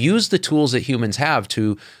 you use the tools that humans have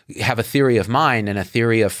to have a theory of mind and a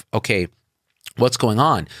theory of, okay, what's going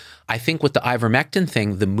on? I think with the ivermectin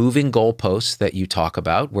thing, the moving goalposts that you talk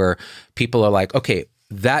about, where people are like, okay,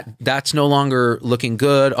 that's no longer looking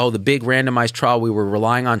good. Oh, the big randomized trial we were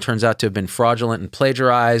relying on turns out to have been fraudulent and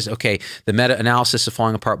plagiarized. Okay, the meta-analysis is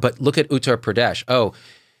falling apart. But look at Uttar Pradesh. Oh,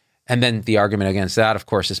 and then the argument against that, of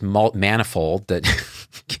course, is manifold, that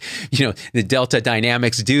the delta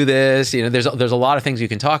dynamics do this. There's a lot of things you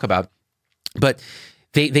can talk about. But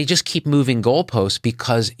they just keep moving goalposts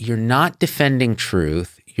because you're not defending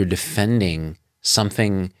truth. You're defending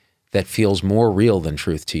something that feels more real than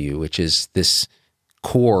truth to you, which is this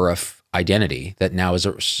core of identity that now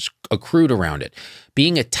is accrued around it.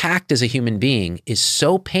 Being attacked as a human being is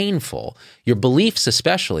so painful, your beliefs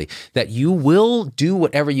especially, that you will do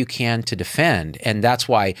whatever you can to defend. And that's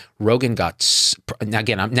why Rogan got,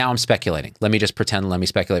 again, now I'm speculating. Let me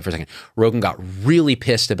speculate for a second. Rogan got really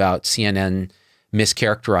pissed about CNN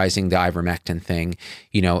mischaracterizing the ivermectin thing,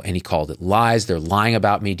 and he called it lies. They're lying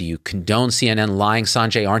about me. Do you condone CNN lying?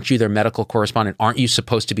 Sanjay, aren't you their medical correspondent? Aren't you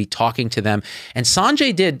supposed to be talking to them? And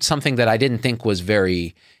Sanjay did something that I didn't think was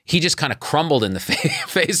he just kind of crumbled in the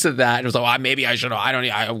face of that. It was like, maybe I should,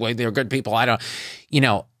 they're good people.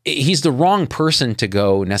 He's the wrong person to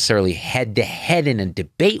go necessarily head to head in a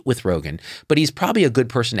debate with Rogan, but he's probably a good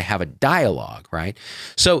person to have a dialogue, right?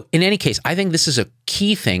 So in any case, I think this is a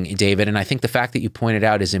key thing, David, and I think the fact that you pointed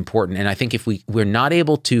out is important. And I think if we're not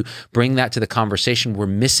able to bring that to the conversation, we're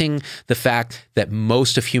missing the fact that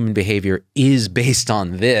most of human behavior is based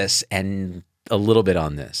on this and a little bit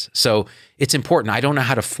on this. So it's important. I don't know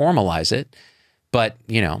how to formalize it, but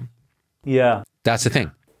yeah, that's the thing.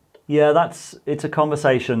 Yeah, it's a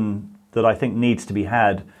conversation that I think needs to be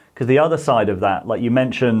had, Because the other side of that, like you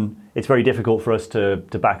mentioned, it's very difficult for us to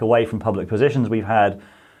back away from public positions we've had.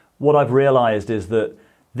 What I've realized is that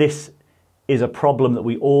this is a problem that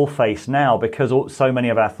we all face now because so many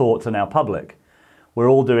of our thoughts are now public. We're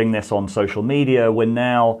all doing this on social media.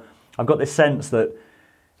 I've got this sense that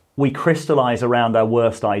we crystallize around our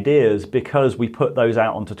worst ideas because we put those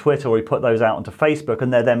out onto Twitter or we put those out onto Facebook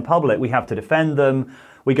and they're then public. We have to defend them.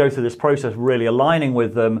 We go through this process really aligning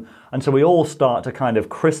with them. And so we all start to kind of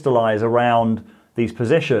crystallize around these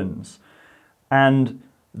positions. And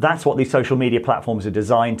that's what these social media platforms are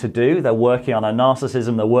designed to do. They're working on our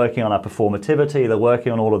narcissism. They're working on our performativity. They're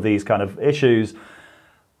working on all of these kind of issues.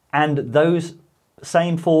 And those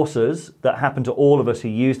same forces that happen to all of us who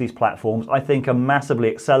use these platforms, I think, are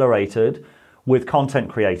massively accelerated with content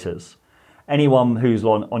creators. Anyone who's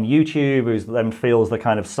on YouTube, who then feels the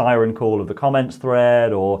kind of siren call of the comments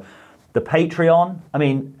thread or the Patreon. I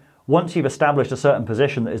mean, once you've established a certain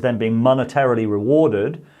position that is then being monetarily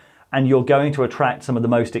rewarded, and you're going to attract some of the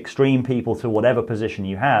most extreme people to whatever position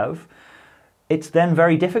you have, it's then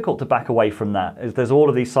very difficult to back away from that. There's all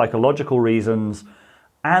of these psychological reasons,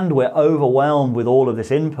 and we're overwhelmed with all of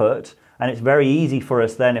this input, and it's very easy for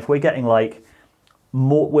us then, if we're getting like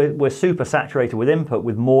more, we're super saturated with input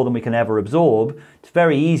with more than we can ever absorb, it's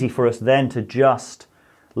very easy for us then to just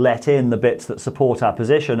let in the bits that support our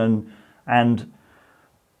position and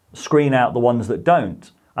screen out the ones that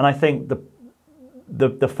don't. And I think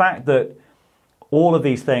the fact that all of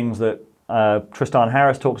these things that Tristan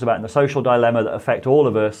Harris talks about in the social dilemma that affect all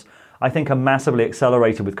of us, I think are massively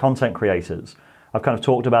accelerated with content creators. I've kind of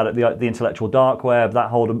talked about it, the intellectual dark web, that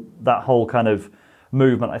whole kind of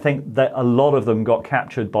movement. I think that a lot of them got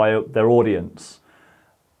captured by their audience.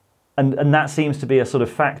 And that seems to be a sort of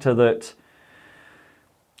factor that,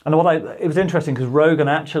 and it was interesting because Rogan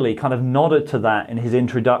actually kind of nodded to that in his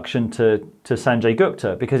introduction to Sanjay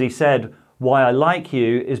Gupta, because he said, why I like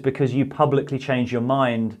you is because you publicly changed your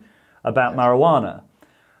mind about marijuana,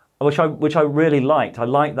 which I really liked. I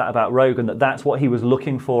liked that about Rogan, that's what he was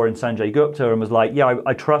looking for in Sanjay Gupta, and was like, yeah,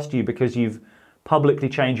 I trust you because you've publicly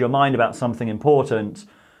changed your mind about something important.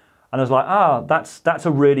 And I was like, that's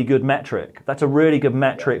a really good metric. That's a really good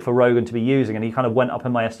metric for Rogan to be using. And he kind of went up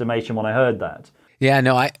in my estimation when I heard that. Yeah,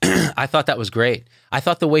 no, I I thought that was great. I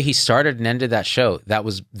thought the way he started and ended that show, that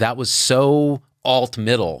was so alt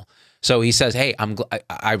middle. So he says, hey,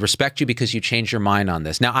 I respect you because you changed your mind on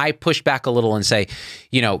this. Now, I push back a little and say,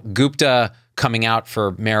 Gupta coming out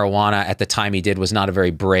for marijuana at the time he did was not a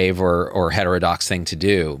very brave or heterodox thing to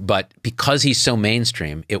do. But because he's so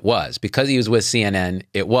mainstream, it was. Because he was with CNN,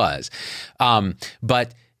 it was.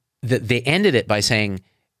 But they ended it by saying,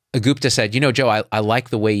 Gupta said, Joe, I like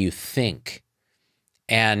the way you think.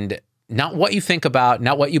 And not what you think about,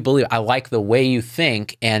 not what you believe. I like the way you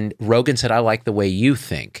think. And Rogan said, I like the way you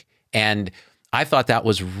think. And I thought that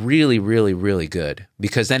was really, really, really good,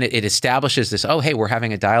 because then it establishes this, oh, hey, we're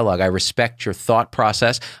having a dialogue. I respect your thought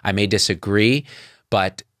process. I may disagree,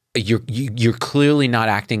 but you're clearly not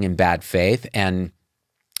acting in bad faith. And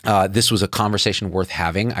this was a conversation worth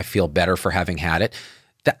having. I feel better for having had it.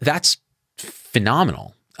 That's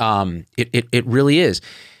phenomenal. It really is.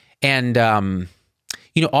 And,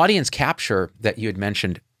 audience capture that you had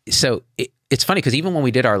mentioned. So it's funny because even when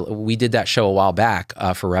we did that show a while back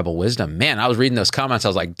for Rebel Wisdom, man, I was reading those comments. I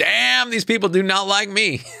was like, damn, these people do not like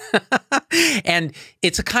me. And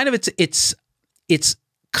it's kind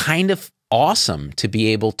of awesome to be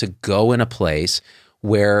able to go in a place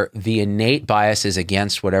where the innate bias is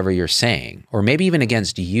against whatever you're saying, or maybe even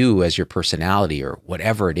against you as your personality or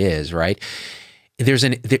whatever it is, right?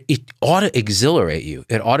 It ought to exhilarate you.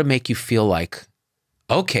 It ought to make you feel like,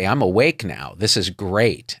 okay, I'm awake now. This is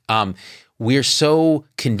great. We're so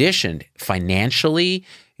conditioned financially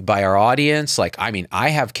by our audience. Like, I mean, I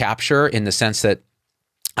have capture in the sense that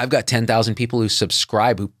I've got 10,000 people who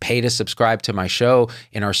pay to subscribe to my show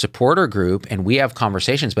in our supporter group, and we have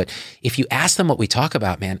conversations. But if you ask them what we talk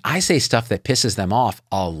about, man, I say stuff that pisses them off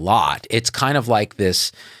a lot. It's kind of like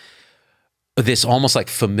this almost like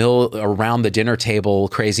familiar around the dinner table,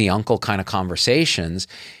 crazy uncle kind of conversations.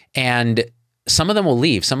 And some of them will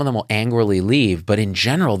leave, some of them will angrily leave, but in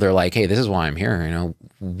general, they're like, hey, this is why I'm here.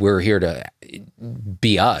 We're here to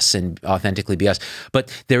be us and authentically be us.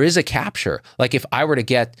 But there is a capture. Like if I were to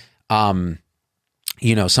get, someone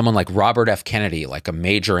like Robert F. Kennedy, like a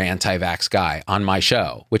major anti-vax guy on my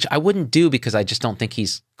show, which I wouldn't do because I just don't think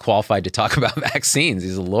he's qualified to talk about vaccines.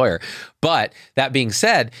 He's a lawyer. But that being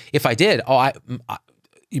said, if I did,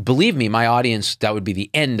 believe me, my audience, that would be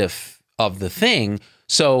the end of the thing.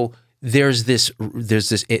 So there's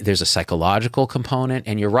a psychological component,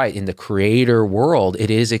 and you're right, in the creator world, it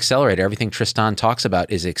is accelerated. Everything Tristan talks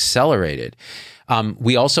about is accelerated.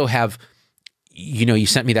 We also have, you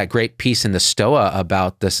sent me that great piece in the Stoa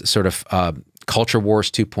about this sort of culture wars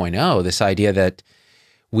 2.0, this idea that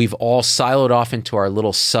we've all siloed off into our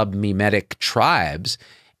little sub-mimetic tribes,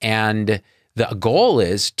 and the goal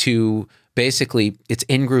is to basically, it's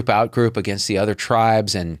in-group, out-group against the other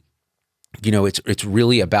tribes, and it's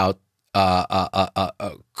really about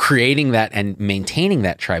creating that and maintaining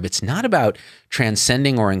that tribe. It's not about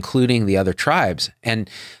transcending or including the other tribes, and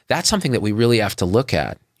that's something that we really have to look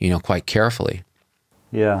at, quite carefully.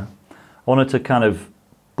 Yeah, I wanted to kind of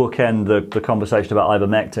bookend the conversation about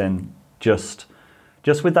ivermectin just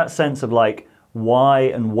with that sense of like, why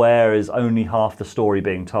and where is only half the story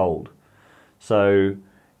being told. So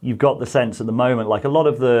you've got the sense at the moment, like a lot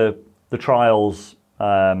of the trials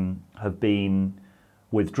have been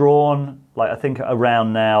withdrawn. Like I think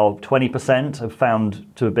around now 20% have found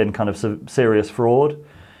to have been kind of serious fraud.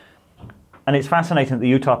 And it's fascinating that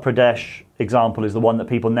the Uttar Pradesh example is the one that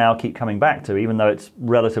people now keep coming back to, even though it's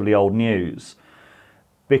relatively old news.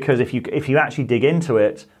 Because if you actually dig into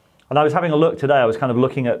it, and I was having a look today, I was kind of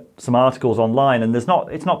looking at some articles online, and it's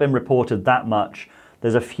not been reported that much.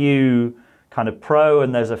 There's a few kind of pro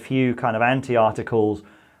and there's a few kind of anti articles,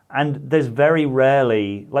 and there's very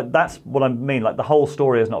rarely, like that's what I mean, like the whole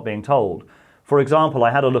story is not being told. For example,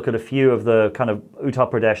 I had a look at a few of the kind of Uttar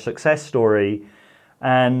Pradesh success story,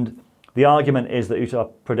 and the argument is that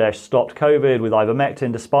Uttar Pradesh stopped COVID with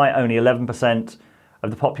ivermectin despite only 11%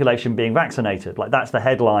 of the population being vaccinated. Like that's the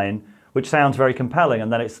headline, which sounds very compelling.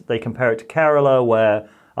 And then they compare it to Kerala, where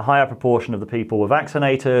a higher proportion of the people were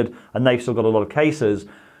vaccinated and they've still got a lot of cases.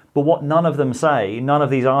 But what none of them say, none of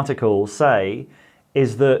these articles say,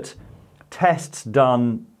 is that tests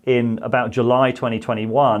done in about July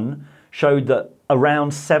 2021 showed that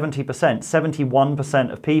around 70%,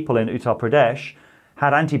 71% of people in Uttar Pradesh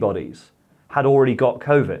had antibodies, had already got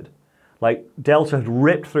COVID. Like Delta had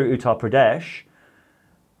ripped through Uttar Pradesh,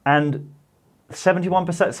 and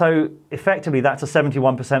 71%, so effectively that's a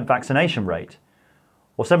 71% vaccination rate,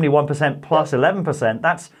 or 71% plus 11%,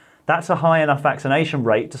 that's a high enough vaccination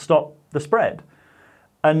rate to stop the spread.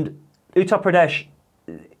 And Uttar Pradesh,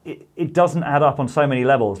 it doesn't add up on so many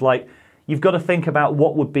levels. Like, you've got to think about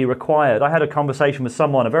what would be required. I had a conversation with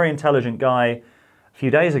someone, a very intelligent guy, a few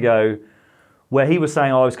days ago, where he was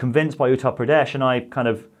saying, I was convinced by Uttar Pradesh, and I kind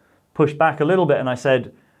of pushed back a little bit, and I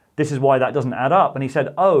said, this is why that doesn't add up. And he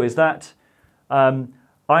said, oh, is that...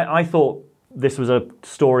 I thought this was a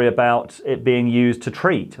story about it being used to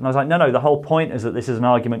treat. And I was like, no, the whole point is that this is an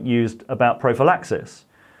argument used about prophylaxis.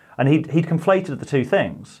 And he'd conflated the two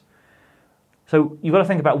things. So you've got to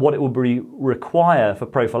think about what it would require for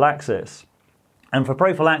prophylaxis. And for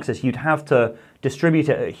prophylaxis, you'd have to distribute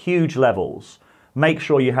it at huge levels, make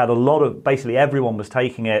sure you had a lot of, basically everyone was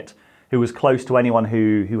taking it who was close to anyone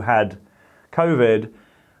who had COVID.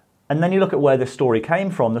 And then you look at where this story came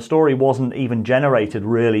from. The story wasn't even generated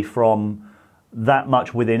really from that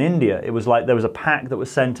much within India. It was like there was a pack that was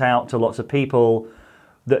sent out to lots of people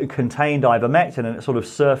that contained ivermectin, and it sort of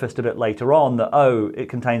surfaced a bit later on that, oh, it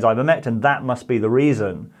contains ivermectin, that must be the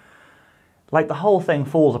reason. Like the whole thing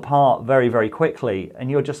falls apart very, very quickly. And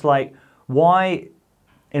you're just like, why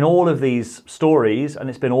in all of these stories, and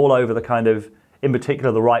it's been all over the kind of, in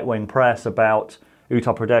particular the right-wing press about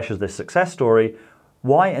Uttar Pradesh as this success story,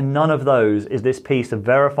 why in none of those is this piece of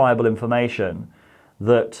verifiable information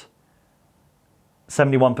that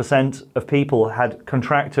 71% of people had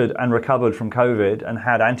contracted and recovered from COVID and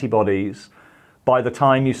had antibodies by the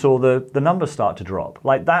time you saw the numbers start to drop?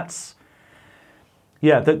 Like that's,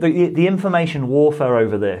 yeah, the information warfare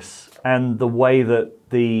over this, and the way that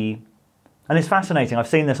and it's fascinating, I've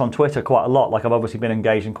seen this on Twitter quite a lot, like I've obviously been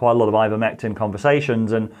engaged in quite a lot of ivermectin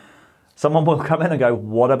conversations, and someone will come in and go,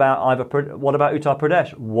 what about Uttar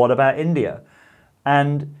Pradesh? What about India?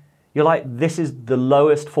 And you're like, this is the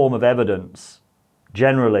lowest form of evidence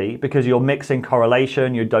generally, because you're mixing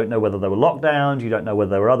correlation. You don't know whether there were lockdowns. You don't know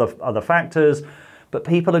whether there were other factors. But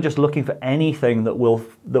people are just looking for anything that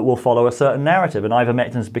will follow a certain narrative. And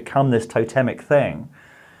ivermectin has become this totemic thing.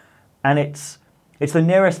 And it's the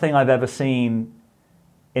nearest thing I've ever seen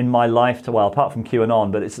in my life to, well, apart from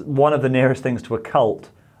QAnon, but it's one of the nearest things to a cult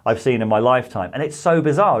I've seen in my lifetime. And it's so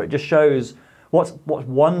bizarre. It just shows what's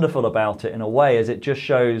wonderful about it in a way, is it just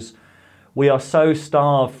shows we are so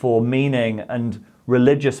starved for meaning and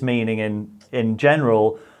religious meaning in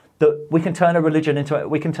general that we can turn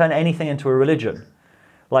anything into a religion.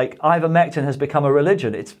 Like ivermectin has become a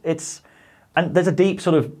religion. And there's a deep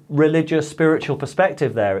sort of religious, spiritual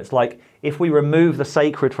perspective there. It's like, if we remove the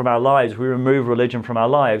sacred from our lives, we remove religion from our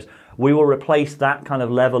lives, we will replace that kind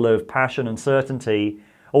of level of passion and certainty,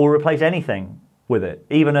 or we'll replace anything with it.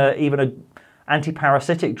 Even a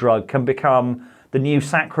anti-parasitic drug can become the new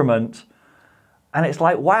sacrament. And it's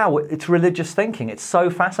like, wow, it's religious thinking. It's so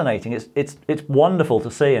fascinating. It's wonderful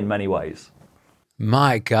to see in many ways.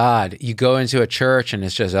 My God, you go into a church and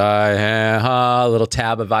it's just a little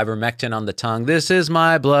tab of ivermectin on the tongue. This is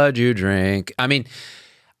my blood you drink. I mean,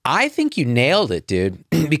 I think you nailed it, dude,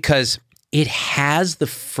 because it has the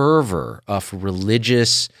fervor of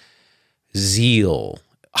religious zeal.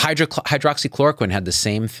 Hydroxychloroquine had the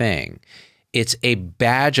same thing. It's a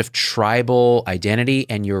badge of tribal identity,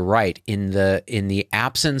 and you're right. In the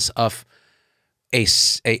absence of a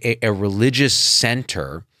religious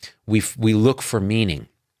center, we look for meaning.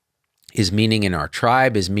 Is meaning in our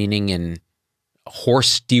tribe? Is meaning in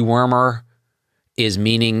horse dewormer? Is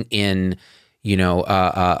meaning in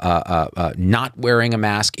not wearing a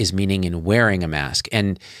mask? Is meaning in wearing a mask?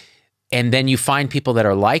 And then you find people that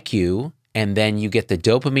are like you. And then you get the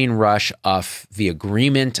dopamine rush of the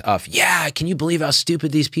agreement of, yeah, can you believe how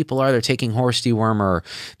stupid these people are? They're taking horse dewormer.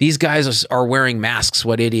 These guys are wearing masks.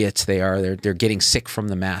 What idiots they are. They're getting sick from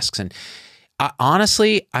the masks. And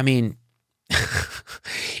honestly, I mean,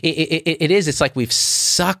 it is. It's like we've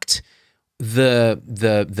sucked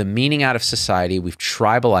the meaning out of society. We've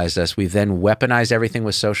tribalized us. We've then weaponized everything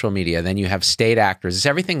with social media. Then you have state actors. It's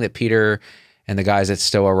everything that Peter and the guys at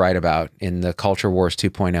Stoa write about in the Culture Wars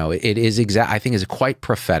 2.0. It is I think is quite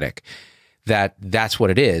prophetic that that's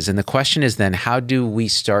what it is. And the question is then, how do we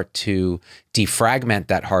start to defragment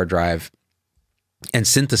that hard drive and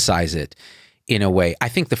synthesize it in a way? I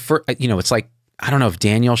think it's like, I don't know if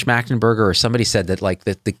Daniel Schmachtenberger or somebody said that, like,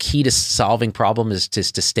 the key to solving problems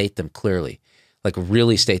is to state them clearly, like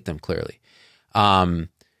really state them clearly.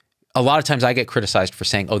 A lot of times I get criticized for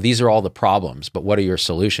saying, oh, these are all the problems, but what are your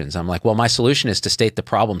solutions? I'm like, well, my solution is to state the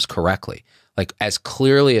problems correctly, like as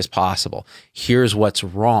clearly as possible. Here's what's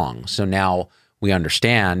wrong. So now we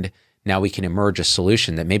understand, now we can emerge a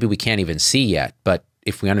solution that maybe we can't even see yet, but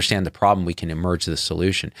if we understand the problem, we can emerge the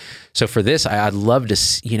solution. So for this, I'd love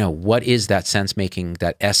to, what is that sense making,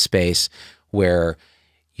 that S space where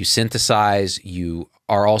you synthesize, you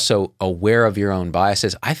are also aware of your own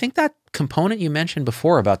biases. I think that component you mentioned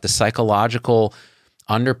before about the psychological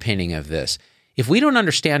underpinning of this, if we don't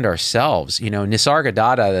understand ourselves,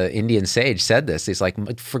 Nisargadatta, the Indian sage, said this. He's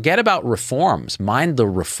like, forget about reforms, mind the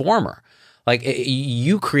reformer. Like,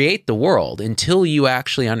 you create the world. Until you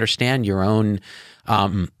actually understand your own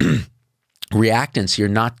reactance, you're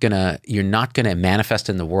not gonna manifest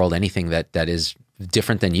in the world anything that is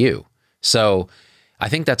different than you. So I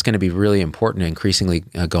think that's going to be really important increasingly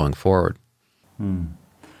going forward.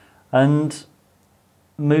 And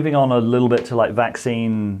moving on a little bit to like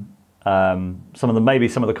vaccine, some of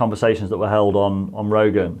the conversations that were held on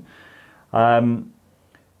Rogan.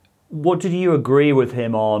 What did you agree with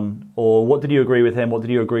him on, or what did you agree with him? What did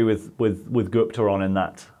you agree with Gupta on in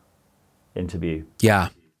that interview? Yeah.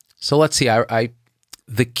 So let's see.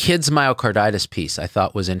 The kids' myocarditis piece I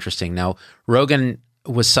thought was interesting. Now, Rogan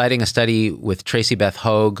was citing a study with Tracy Beth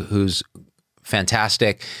Hogue, who's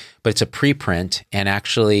fantastic, but it's a preprint, and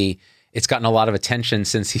actually it's gotten a lot of attention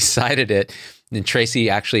since he cited it. And Tracy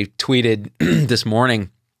actually tweeted this morning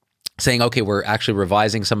saying, okay, we're actually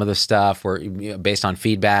revising some of the stuff, based on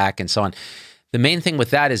feedback and so on. The main thing with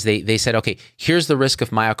that is they said, okay, here's the risk of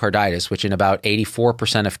myocarditis, which in about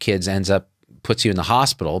 84% of kids puts you in the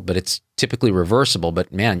hospital, but it's typically reversible.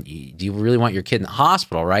 But man, do you really want your kid in the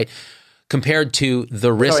hospital, right? Compared to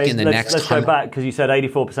the risk in the next... Let's go back, because you said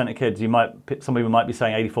 84% of kids. Some people might be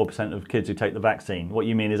saying 84% of kids who take the vaccine. What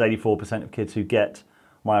you mean is 84% of kids who get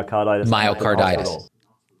myocarditis. Myocarditis.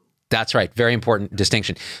 That's right. Very important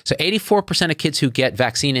distinction. So 84% of kids who get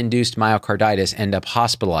vaccine-induced myocarditis end up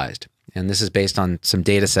hospitalized. And this is based on some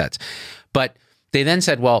data sets. But they then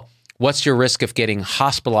said, well, what's your risk of getting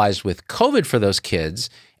hospitalized with COVID for those kids?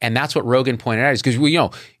 And that's what Rogan pointed out, is because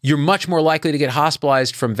you're much more likely to get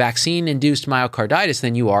hospitalized from vaccine-induced myocarditis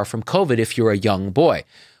than you are from COVID if you're a young boy.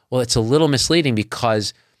 Well, it's a little misleading,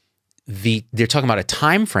 because they're talking about a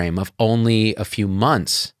time frame of only a few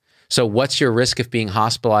months. So what's your risk of being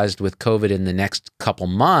hospitalized with COVID in the next couple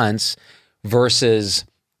months versus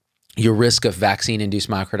your risk of vaccine-induced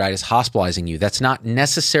myocarditis hospitalizing you? That's not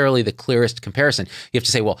necessarily the clearest comparison. You have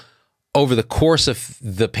to say, well, over the course of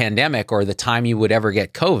the pandemic or the time you would ever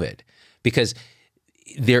get COVID, because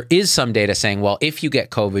there is some data saying, well, if you get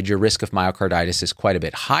COVID, your risk of myocarditis is quite a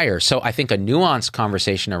bit higher. So I think a nuanced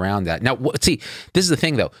conversation around that. Now, see, this is the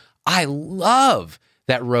thing though. I love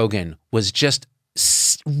that Rogan was just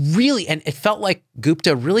really, and it felt like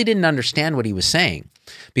Gupta really didn't understand what he was saying.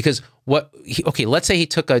 Because okay, let's say he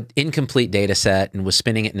took an incomplete data set and was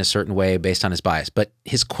spinning it in a certain way based on his bias. But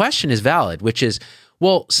his question is valid, which is,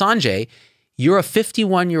 well, Sanjay, you're a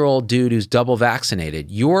 51-year-old dude who's double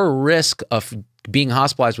vaccinated. Your risk of being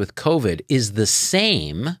hospitalized with COVID is the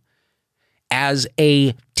same as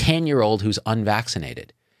a 10-year-old who's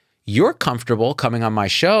unvaccinated. You're comfortable coming on my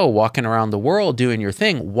show, walking around the world, doing your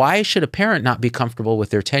thing. Why should a parent not be comfortable with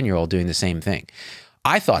their 10-year-old doing the same thing?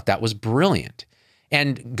 I thought that was brilliant.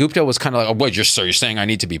 And Gupta was kind of like, oh, boy, so you're saying I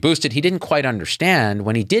need to be boosted? He didn't quite understand.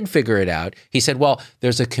 When he did figure it out, he said, well,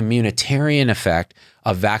 there's a communitarian effect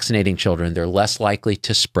of vaccinating children. They're less likely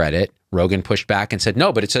to spread it. Rogan pushed back and said,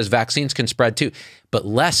 no, but it says vaccines can spread too. But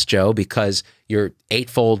less, Joe, because your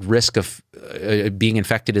 8-fold risk of being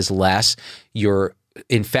infected is less. You're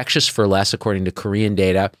infectious for less, according to Korean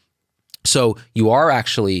data. So you are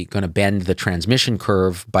actually going to bend the transmission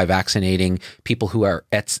curve by vaccinating people who are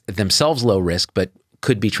at themselves low risk, but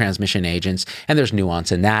could be transmission agents. And there's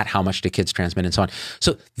nuance in that. How much do kids transmit and so on?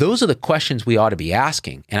 So those are the questions we ought to be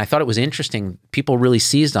asking. And I thought it was interesting. People really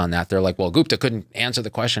seized on that. They're like, well, Gupta couldn't answer the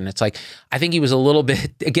question. It's like, I think he was a little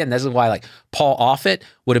bit, again, this is why like Paul Offit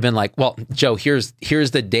would have been like, well, Joe, here's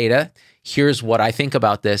the data. Here's what I think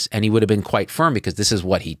about this. And he would have been quite firm because this is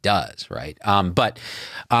what he does, right? That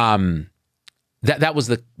was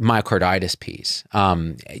the myocarditis piece.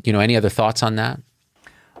 Any other thoughts on that?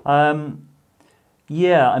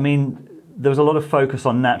 Yeah, I mean, there was a lot of focus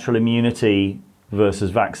on natural immunity versus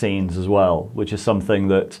vaccines as well, which is something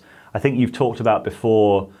that I think you've talked about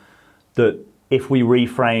before, that if we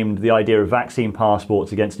reframed the idea of vaccine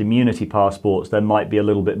passports against immunity passports, there might be a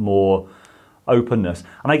little bit more openness.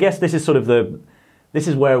 And I guess this is this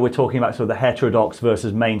is where we're talking about sort of the heterodox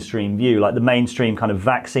versus mainstream view. Like the mainstream kind of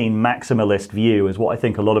vaccine maximalist view is what I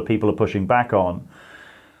think a lot of people are pushing back on.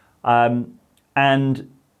 And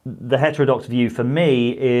the heterodox view for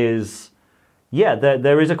me is, yeah,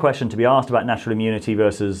 there is a question to be asked about natural immunity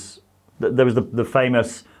versus, there was the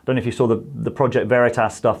famous, I don't know if you saw the Project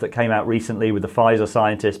Veritas stuff that came out recently with the Pfizer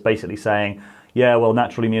scientists basically saying, yeah, well,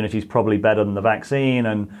 natural immunity is probably better than the vaccine.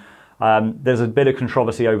 And there's a bit of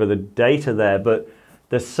controversy over the data there, but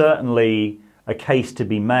there's certainly a case to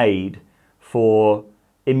be made for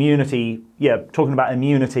immunity, talking about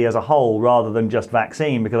immunity as a whole rather than just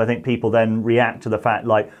vaccine, because I think people then react to the fact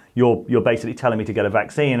like you're basically telling me to get a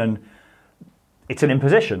vaccine, and it's an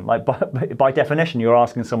imposition. Like by definition, you're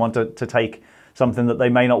asking someone to take something that they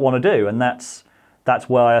may not want to do, and that's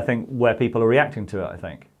where people are reacting to it, I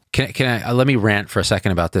think. Can I let me rant for a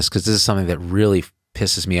second about this, because this is something that really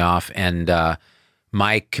pisses me off, and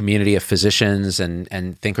my community of physicians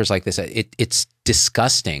and thinkers like this, it's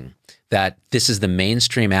disgusting that this is the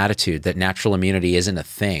mainstream attitude, that natural immunity isn't a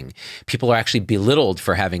thing. People are actually belittled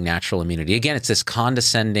for having natural immunity. Again, it's this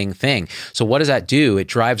condescending thing. So what does that do? It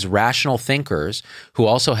drives rational thinkers who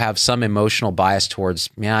also have some emotional bias towards,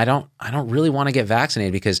 I don't really want to get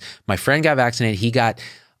vaccinated because my friend got vaccinated. He got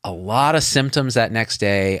a lot of symptoms that next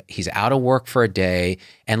day. He's out of work for a day.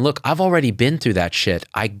 And look, I've already been through that shit.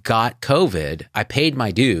 I got COVID. I paid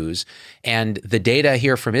my dues. And the data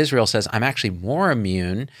here from Israel says I'm actually more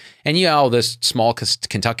immune. And this small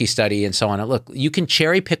Kentucky study and so on. Look, you can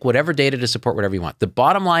cherry pick whatever data to support whatever you want. The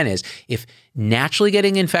bottom line is, if naturally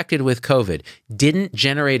getting infected with COVID didn't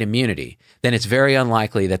generate immunity, then it's very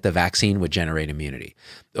unlikely that the vaccine would generate immunity.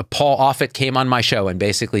 Paul Offit came on my show and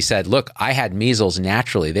basically said, look, I had measles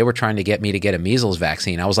naturally. They were trying to get me to get a measles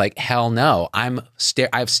vaccine. I was like, hell no, I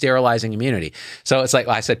have sterilizing immunity. So it's like,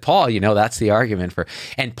 I said, Paul, that's the argument for,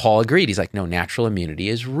 and Paul agreed. He's like, no, natural immunity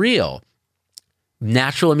is real.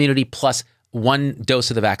 Natural immunity plus one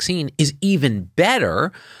dose of the vaccine is even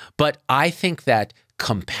better. But I think that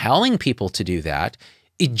compelling people to do that,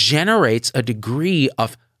 it generates a degree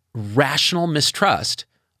of rational mistrust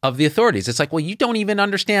of the authorities. It's like, well, you don't even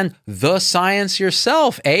understand the science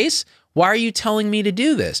yourself, Ace. Why are you telling me to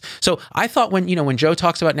do this? So I thought when Joe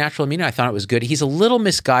talks about natural immunity, I thought it was good. He's a little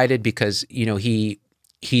misguided because,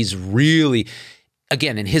 he's really,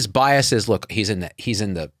 again, and his biases, look, he's in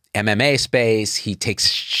the MMA space. He takes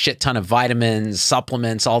shit ton of vitamins,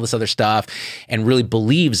 supplements, all this other stuff, and really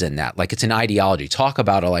believes in that. Like it's an ideology. Talk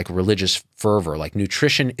about a religious fervor. Like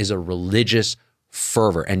nutrition is a religious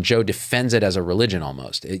fervor, and Joe defends it as a religion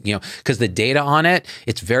almost, because the data on it,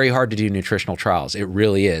 it's very hard to do nutritional trials. It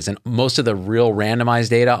really is. And most of the real randomized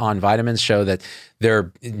data on vitamins show that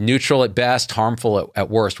they're neutral at best, harmful at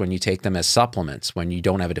worst when you take them as supplements, when you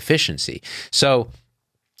don't have a deficiency. So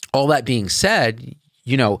all that being said,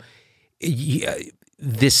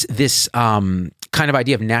 this kind of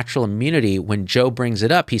idea of natural immunity, when Joe brings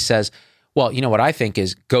it up, he says, well, you know what I think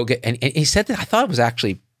is go get, and he said that I thought it was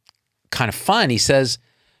actually kind of fun. He says,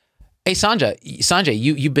 hey, Sanjay,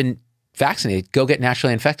 you've been vaccinated. Go get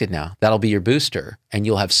naturally infected now. That'll be your booster and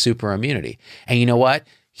you'll have super immunity. And you know what?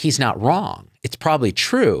 He's not wrong. It's probably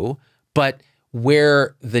true, but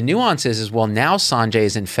where the nuance is, well, now Sanjay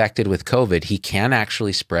is infected with COVID. He can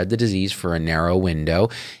actually spread the disease for a narrow window.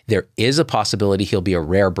 There is a possibility he'll be a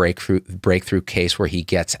rare breakthrough case where he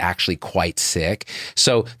gets actually quite sick.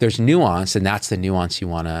 So there's nuance, and that's the nuance you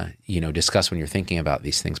want to, discuss when you're thinking about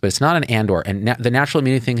these things. But it's not an and/or. And the natural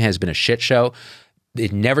immunity thing has been a shit show.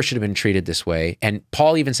 It never should have been treated this way. And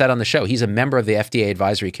Paul even said on the show, he's a member of the FDA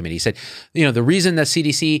advisory committee. He said, the reason the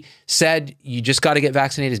CDC said you just got to get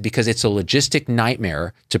vaccinated is because it's a logistic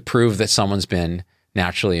nightmare to prove that someone's been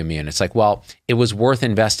naturally immune. It's like, well, it was worth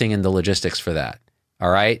investing in the logistics for that. All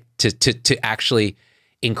right. To actually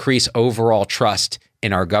increase overall trust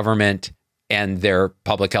in our government and their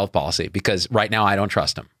public health policy, because right now I don't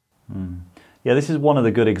trust them. Yeah, this is one of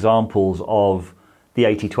the good examples of the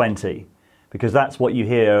 80-20. Because that's what you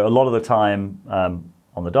hear a lot of the time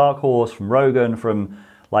on the Dark Horse, from Rogan, from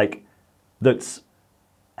that's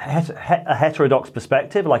a heterodox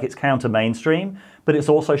perspective, like it's counter mainstream, but it's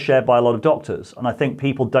also shared by a lot of doctors. And I think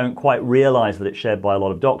people don't quite realize that it's shared by a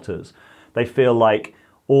lot of doctors. They feel like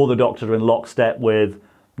all the doctors are in lockstep with,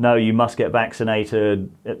 no, you must get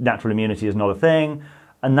vaccinated, natural immunity is not a thing.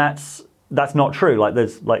 And that's not true.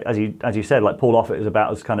 There's as you said, Paul Offit is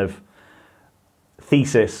about as kind of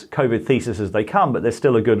COVID thesis as they come, but there's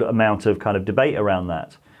still a good amount of kind of debate around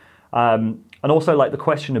that. And also the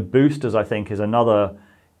question of boosters, I think, is another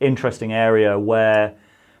interesting area where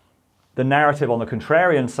the narrative on the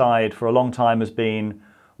contrarian side for a long time has been,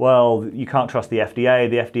 well, you can't trust the FDA.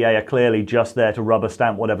 The FDA are clearly just there to rubber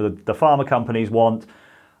stamp whatever the pharma companies want.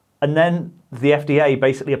 And then the FDA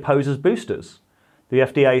basically opposes boosters. The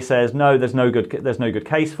FDA says, no, there's no good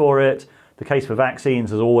case for it. The case for vaccines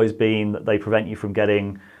has always been that they prevent you from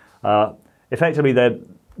getting, effectively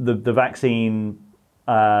the vaccine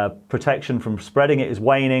protection from spreading it is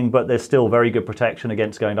waning, but there's still very good protection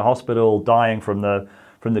against going to hospital, dying from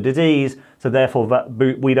the disease. So therefore,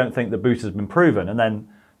 we don't think that boosters have been proven. And then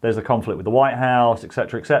there's a conflict with the White House, et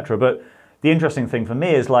cetera, et cetera. But the interesting thing for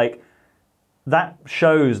me is that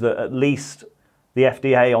shows that at least the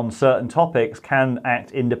FDA on certain topics can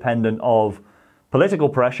act independent of political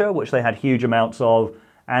pressure, which they had huge amounts of,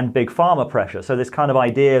 and big pharma pressure. So this kind of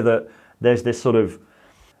idea that there's this sort of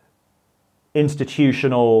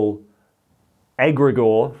institutional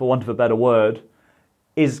egregore, for want of a better word,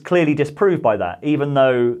 is clearly disproved by that, even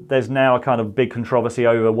though there's now a kind of big controversy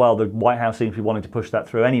over, well, the White House seems to be wanting to push that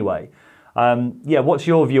through anyway. What's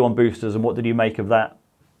your view on boosters, and what did you make of that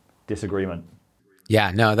disagreement?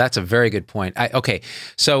 Yeah, no, that's a very good point. Okay,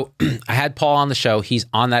 so I had Paul on the show. He's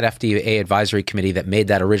on that FDA advisory committee that made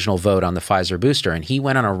that original vote on the Pfizer booster, and he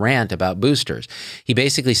went on a rant about boosters. He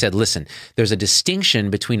basically said, listen, there's a distinction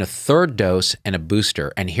between a third dose and a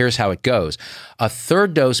booster, and here's how it goes. A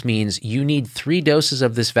third dose means you need 3 doses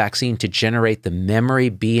of this vaccine to generate the memory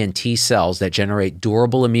B and T cells that generate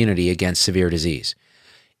durable immunity against severe disease.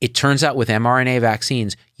 It turns out with mRNA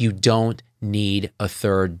vaccines, you don't need a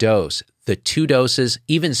third dose. The 2 doses,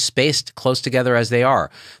 even spaced close together as they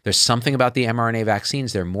are, there's something about the mRNA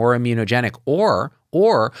vaccines, they're more immunogenic.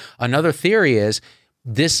 Or another theory is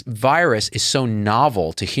this virus is so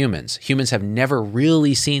novel to humans. Humans have never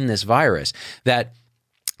really seen this virus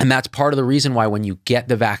and that's part of the reason why when you get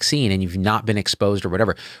the vaccine and you've not been exposed or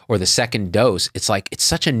whatever, or the second dose, it's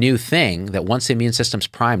such a new thing that once the immune system's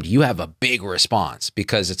primed, you have a big response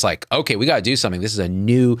because it's okay, we got to do something. This is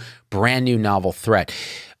a brand new novel threat.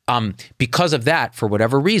 Because of that, for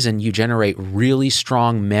whatever reason, you generate really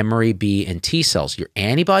strong memory B and T cells. Your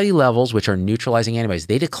antibody levels, which are neutralizing antibodies,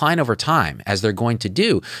 they decline over time, as they're going to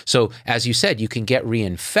do. So as you said, you can get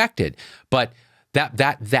reinfected, but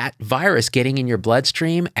that virus getting in your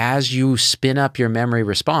bloodstream as you spin up your memory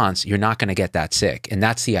response, you're not going to get that sick. And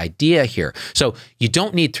that's the idea here. So you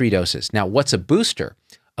don't need 3 doses. Now, what's a booster?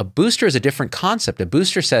 A booster is a different concept. A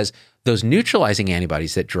booster says those neutralizing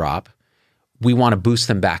antibodies that drop, we want to boost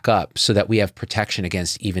them back up so that we have protection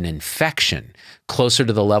against even infection, closer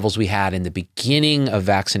to the levels we had in the beginning of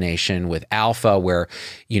vaccination with alpha, where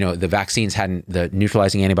the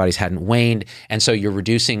neutralizing antibodies hadn't waned. And so you're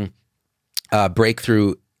reducing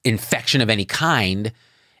breakthrough infection of any kind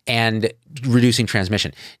and reducing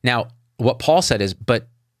transmission. Now, what Paul said is,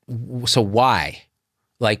 so why?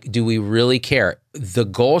 Do we really care? The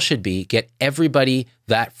goal should be get everybody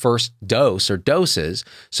that first dose or doses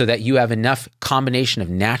so that you have enough combination of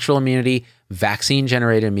natural immunity,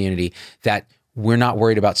 vaccine-generated immunity that we're not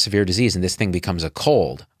worried about severe disease and this thing becomes a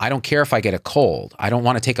cold. I don't care if I get a cold. I don't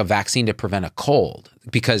want to take a vaccine to prevent a cold,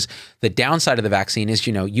 because the downside of the vaccine is,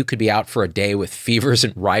 you could be out for a day with fevers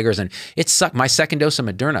and rigors, and it sucked. My second dose of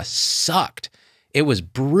Moderna sucked. It was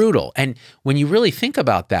brutal. And when you really think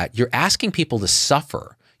about that, you're asking people to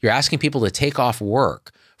suffer. You're asking people to take off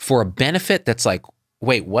work for a benefit that's like,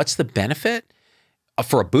 wait, what's the benefit?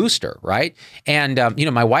 For a booster, right? And,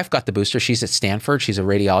 my wife got the booster. She's at Stanford. She's a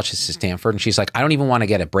radiologist at Stanford. And she's like, I don't even want to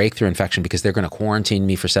get a breakthrough infection because they're going to quarantine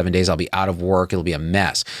me for 7 days. I'll be out of work. It'll be a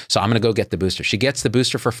mess. So I'm going to go get the booster. She gets the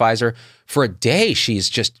booster for Pfizer. For a day, she's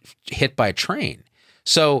just hit by a train.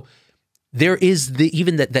 So there is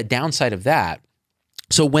even the downside of that.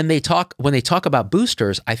 So when they talk about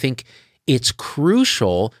boosters, I think it's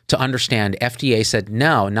crucial to understand FDA said,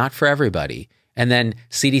 no, not for everybody. And then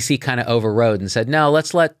CDC kind of overrode and said, no,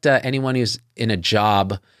 let's let anyone who's in a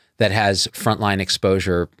job that has frontline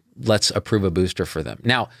exposure, let's approve a booster for them.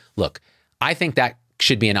 Now, look, I think that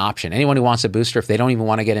should be an option. Anyone who wants a booster, if they don't even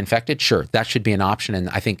want to get infected, sure, that should be an option. And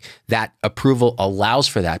I think that approval allows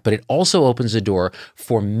for that. But it also opens the door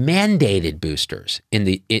for mandated boosters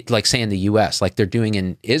like say in the US, like they're doing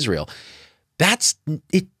in Israel.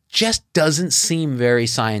 It just doesn't seem very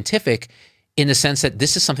scientific, in the sense that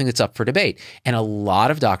this is something that's up for debate. And a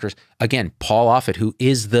lot of doctors, again, Paul Offit, who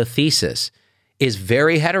is the thesis, is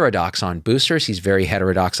very heterodox on boosters. He's very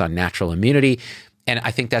heterodox on natural immunity. And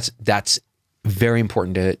I think that's very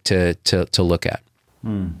important to look at.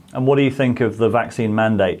 And what do you think of the vaccine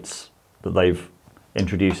mandates that they've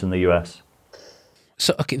introduced in the US?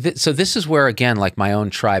 So, okay, so this is where, again, like my own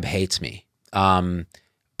tribe hates me.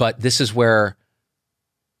 But this is where,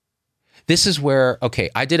 okay,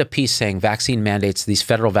 I did a piece saying vaccine mandates, these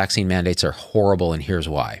federal vaccine mandates are horrible, and here's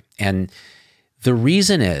why. And the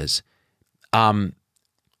reason is,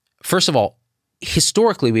 first of all,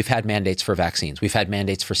 historically, we've had mandates for vaccines. We've had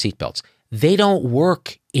mandates for seatbelts. They don't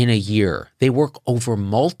work in a year. They work over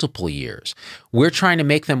multiple years. We're trying to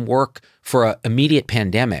make them work for an immediate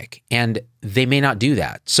pandemic, and they may not do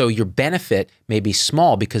that. So your benefit may be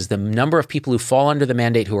small because the number of people who fall under the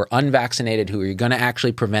mandate who are unvaccinated, who you're going to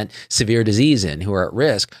actually prevent severe disease in, who are at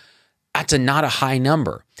risk, that's not a high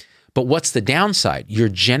number. But what's the downside? You're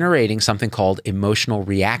generating something called emotional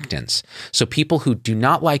reactance. So people who do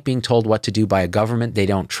not like being told what to do by a government they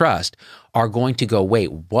don't trust are going to go, wait,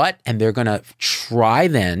 what? And they're going to try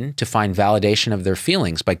then to find validation of their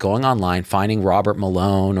feelings by going online, finding Robert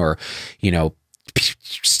Malone or,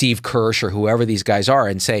 Steve Kirsch or whoever these guys are,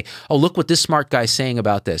 and say, oh, look what this smart guy's saying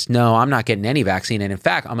about this. No, I'm not getting any vaccine. And in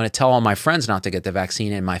fact, I'm going to tell all my friends not to get the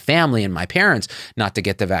vaccine, and my family and my parents not to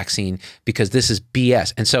get the vaccine, because this is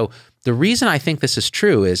BS. And so the reason I think this is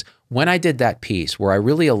true is when I did that piece where I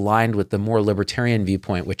really aligned with the more libertarian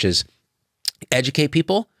viewpoint, which is educate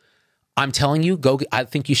people. I'm telling you, I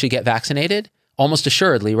think you should get vaccinated, almost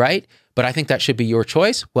assuredly, right? But I think that should be your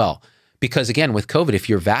choice. Well, because again, with COVID, if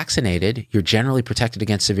you're vaccinated, you're generally protected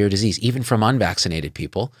against severe disease, even from unvaccinated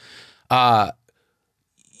people. But,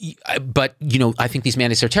 I think these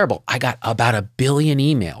mandates are terrible. I got about 1 billion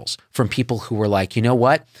emails from people who were like, you know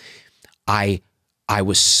what? I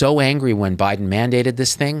was so angry when Biden mandated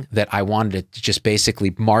this thing that I wanted to just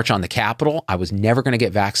basically march on the Capitol. I was never going to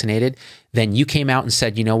get vaccinated. Then you came out and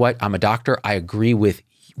said, you know what? I'm a doctor. I agree with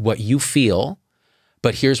what you feel,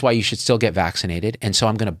 but here's why you should still get vaccinated. And so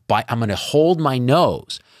I'm going to hold my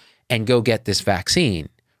nose and go get this vaccine,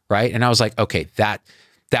 right? And I was like, okay,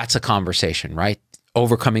 that's a conversation, right?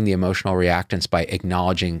 Overcoming the emotional reactance by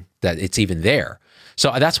acknowledging that it's even there. So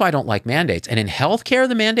that's why I don't like mandates. And in healthcare,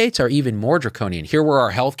 the mandates are even more draconian. Here were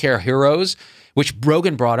our healthcare heroes, which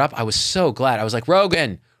Rogan brought up. I was so glad. I was like,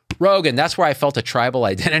 Rogan, that's where I felt a tribal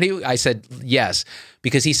identity. I said, yes,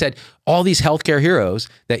 because he said all these healthcare heroes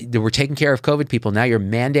that were taking care of COVID people, now you're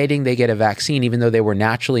mandating they get a vaccine even though they were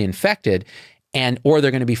naturally infected, or they're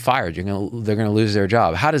going to be fired. They're going to lose their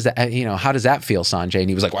job. How does that, how does that feel, Sanjay? And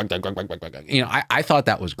he was like, I thought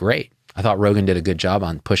that was great. I thought Rogan did a good job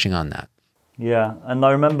on pushing on that. Yeah, and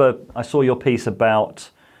I remember I saw your piece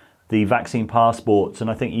about the vaccine passports,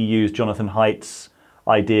 and I think you used Jonathan Haidt's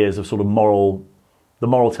ideas of sort of the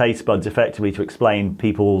moral taste buds effectively to explain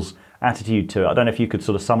people's attitude to it. I don't know if you could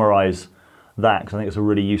sort of summarize that, because I think it's a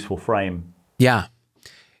really useful frame. Yeah.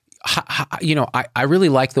 I really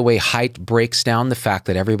like the way Haidt breaks down the fact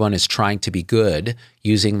that everyone is trying to be good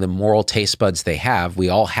using the moral taste buds they have. We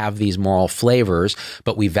all have these moral flavors,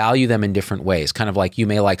 but we value them in different ways. Kind of like you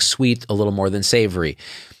may like sweet a little more than savory.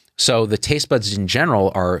 So the taste buds in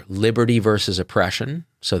general are liberty versus oppression.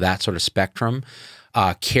 So that sort of spectrum,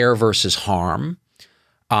 care versus harm,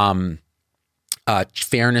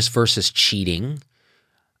 fairness versus cheating,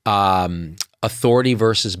 authority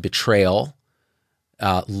versus betrayal,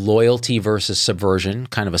 loyalty versus subversion,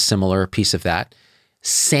 kind of a similar piece of that,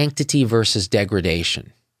 sanctity versus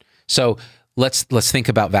degradation. So let's think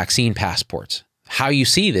about vaccine passports. How you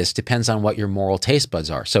see this depends on what your moral taste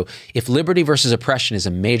buds are. So if liberty versus oppression is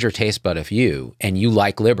a major taste bud of you and you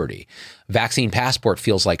like liberty, vaccine passport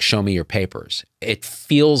feels like show me your papers. It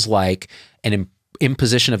feels like an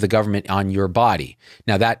imposition of the government on your body.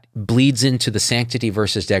 Now that bleeds into the sanctity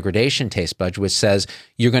versus degradation taste bud, which says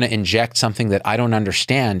you're going to inject something that I don't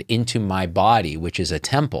understand into my body, which is a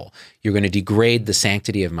temple. You're going to degrade the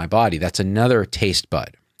sanctity of my body. That's another taste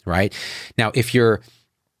bud, right? Now, if you're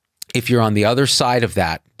on the other side of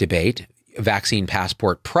that debate, vaccine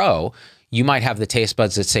passport pro, you might have the taste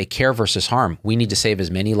buds that say care versus harm. We need to save as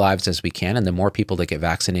many lives as we can, and the more people that get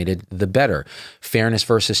vaccinated, the better. Fairness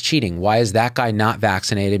versus cheating. Why is that guy not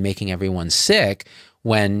vaccinated, making everyone sick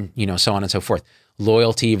when, you know, so on and so forth.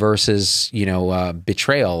 Loyalty versus, you know,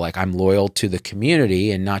 betrayal. Like I'm loyal to the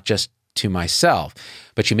community and not just to myself.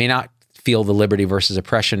 But you may not feel the liberty versus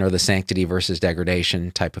oppression or the sanctity versus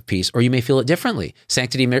degradation type of piece, or you may feel it differently.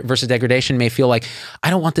 Sanctity versus degradation may feel like,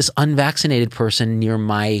 I don't want this unvaccinated person near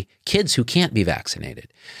my kids who can't be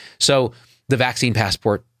vaccinated. So the vaccine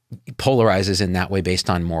passport polarizes in that way based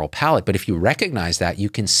on moral palate. But if you recognize that,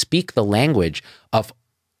 you can speak the language of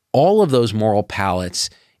all of those moral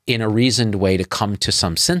palettes in a reasoned way to come to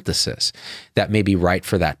some synthesis that may be right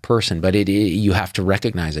for that person. But you have to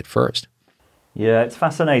recognize it first. Yeah, it's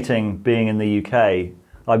fascinating being in the UK.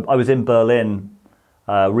 I was in Berlin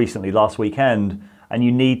recently, last weekend, and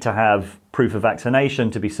you need to have proof of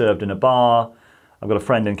vaccination to be served in a bar. I've got a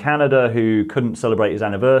friend in Canada who couldn't celebrate his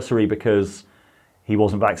anniversary because he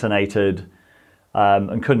wasn't vaccinated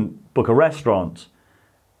and couldn't book a restaurant.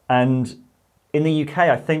 And in the UK,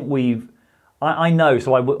 I think I know,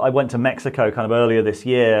 so I went to Mexico kind of earlier this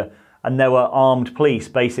year, and there were armed police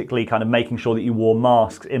basically kind of making sure that you wore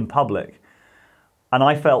masks in public. And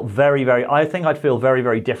I felt I think I'd feel very,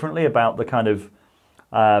 very differently about the kind of,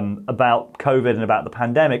 about COVID and about the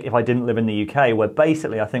pandemic if I didn't live in the UK, where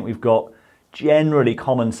basically I think we've got generally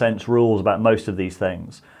common sense rules about most of these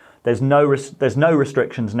things. There's no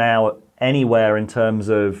restrictions now anywhere in terms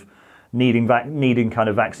of needing kind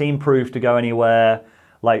of vaccine proof to go anywhere.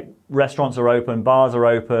 Like restaurants are open, bars are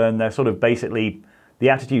open. They're sort of basically, the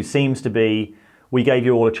attitude seems to be, we gave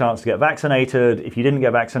you all a chance to get vaccinated. If you didn't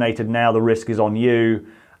get vaccinated, now the risk is on you,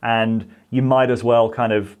 and you might as well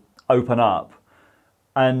kind of open up.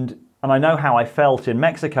 And I know how I felt in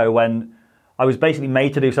Mexico when I was basically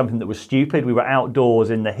made to do something that was stupid. We were outdoors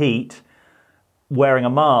in the heat, wearing a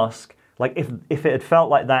mask. Like if it had felt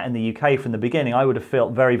like that in the UK from the beginning, I would have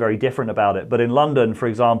felt very, very different about it. But in London, for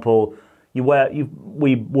example, we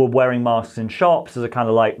were wearing masks in shops as a kind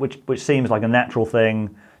of like, which seems like a natural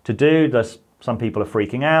thing to do. Some people are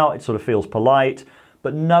freaking out, it sort of feels polite,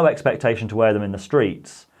 but no expectation to wear them in the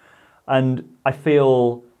streets. And I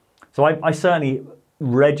feel, so I certainly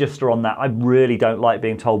register on that. I really don't like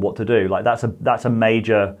being told what to do. Like that's a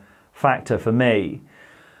major factor for me.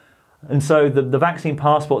 And so the vaccine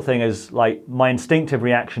passport thing is like, my instinctive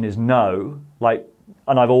reaction is no. Like,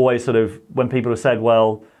 and I've always sort of, when people have said,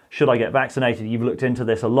 well, should I get vaccinated? You've looked into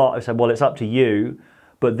this a lot. I said, well, it's up to you,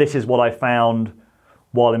 but this is what I found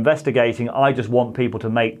while investigating. I just want people to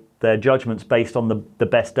make their judgments based on the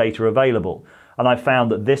best data available. And I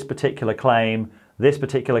found that this particular claim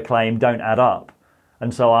don't add up.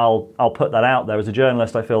 And so I'll put that out there. As a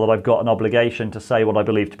journalist, I feel that I've got an obligation to say what I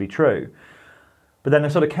believe to be true. But then the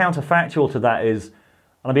sort of counterfactual to that is,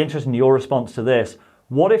 and I'd be interested in your response to this,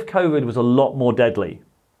 what if COVID was a lot more deadly?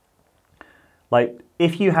 Like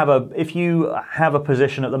if you have a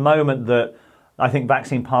position at the moment that I think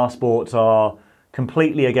vaccine passports are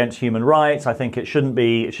completely against human rights. I think it shouldn't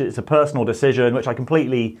be, it's a personal decision, which I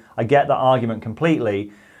get that argument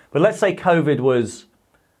completely. But let's say COVID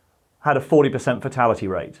had a 40% fatality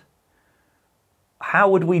rate. How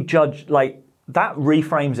would we judge, like, that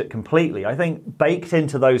reframes it completely. I think baked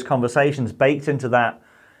into those conversations, baked into that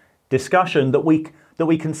discussion that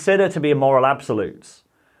we consider to be moral absolutes.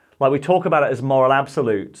 Like we talk about it as moral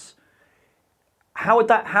absolutes. How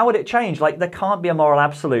would it change? Like there can't be a moral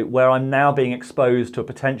absolute where I'm now being exposed to a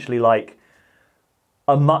potentially like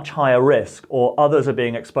a much higher risk, or others are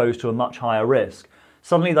being exposed to a much higher risk.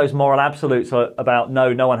 Suddenly those moral absolutes are about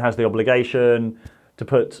no one has the obligation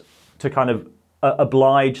to kind of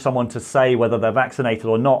oblige someone to say whether they're vaccinated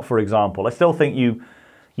or not, for example. I still think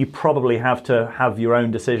you probably have to have your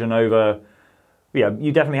own decision over,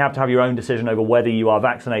 you definitely have to have your own decision over whether you are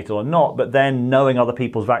vaccinated or not, but then knowing other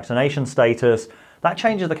people's vaccination status, that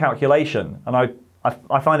changes the calculation. And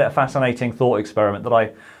I find it a fascinating thought experiment that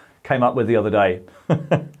I came up with the other day.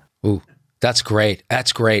 Ooh, that's great.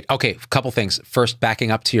 That's great. Okay, a couple things. First,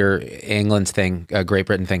 backing up to your England thing, Great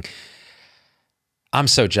Britain thing. I'm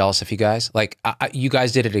so jealous of you guys. Like, you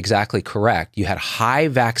guys did it exactly correct. You had high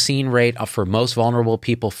vaccine rate for most vulnerable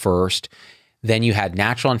people first. Then you had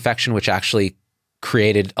natural infection, which actually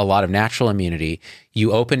created a lot of natural immunity.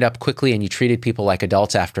 You opened up quickly and you treated people like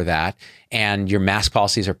adults after that. And your mask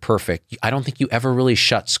policies are perfect. I don't think you ever really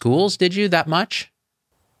shut schools, did you, that much?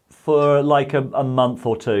 For like a month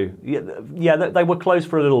or two. Yeah, they were closed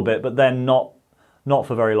for a little bit, but then not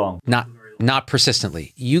for very long. Not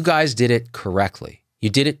persistently. You guys did it correctly. You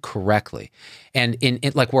did it correctly. And in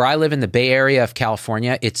like where I live in the Bay Area of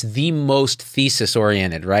California, it's the most thesis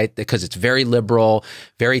oriented, right? Because it's very liberal,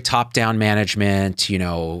 very top down management, you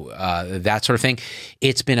know, that sort of thing.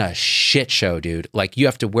 It's been a shit show, dude. Like you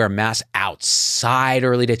have to wear masks outside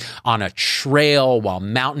early days on a trail while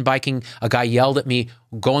mountain biking. A guy yelled at me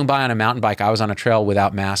going by on a mountain bike. I was on a trail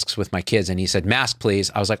without masks with my kids and he said, "Mask, please."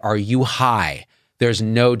 I was like, "Are you high?" There's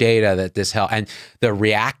no data that this helps. And the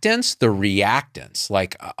reactants,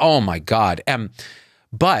 like, oh my God.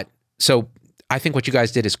 But so I think what you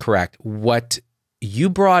guys did is correct. What you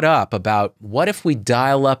brought up about what if we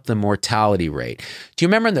dial up the mortality rate? Do you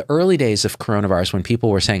remember in the early days of coronavirus when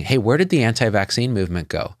people were saying, hey, where did the anti-vaccine movement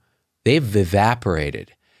go? They've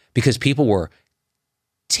evaporated because people were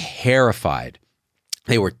terrified.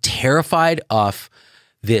 They were terrified of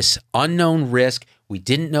this unknown risk. We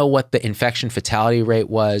didn't know what the infection fatality rate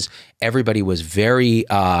was. Everybody was very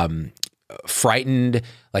frightened,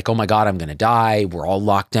 like, oh my God, I'm going to die. We're all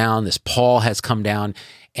locked down. This pall has come down.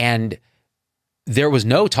 And there was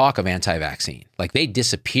no talk of anti-vaccine. Like they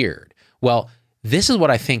disappeared. Well, this is what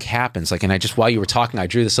I think happens. Like, and while you were talking, I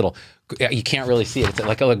drew this little, you can't really see it. It's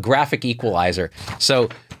like a graphic equalizer. So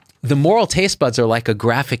the moral taste buds are like a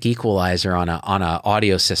graphic equalizer on a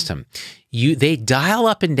audio system. They dial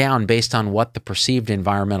up and down based on what the perceived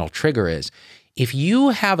environmental trigger is. If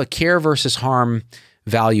you have a care versus harm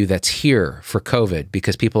value that's here for COVID,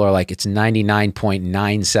 because people are like, it's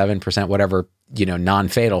 99.97%, whatever, you know,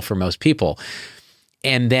 non-fatal for most people.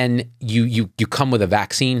 And then you come with a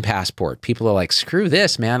vaccine passport. People are like, screw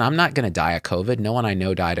this, man. I'm not going to die of COVID. No one I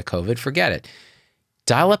know died of COVID. Forget it.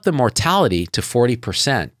 Dial up the mortality to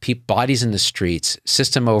 40%. Bodies in the streets,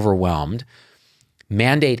 system overwhelmed.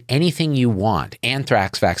 Mandate anything you want.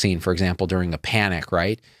 Anthrax vaccine, for example, during a panic,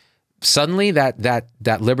 right? Suddenly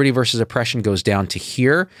that liberty versus oppression goes down to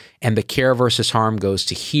here, and the care versus harm goes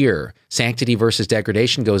to here. Sanctity versus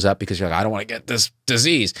degradation goes up because you're like, I don't want to get this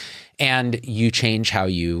disease. And you change how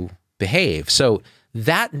you behave. So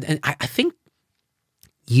that, and I think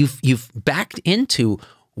you've backed into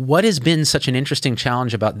what has been such an interesting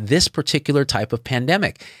challenge about this particular type of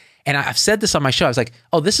pandemic. And I've said this on my show. I was like,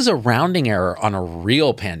 oh, this is a rounding error on a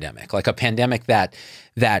real pandemic, like a pandemic that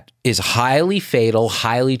is highly fatal,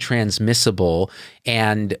 highly transmissible,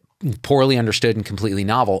 and poorly understood and completely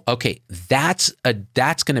novel. Okay, that's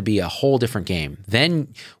going to be a whole different game.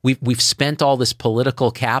 Then we've spent all this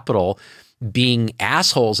political capital being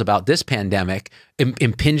assholes about this pandemic,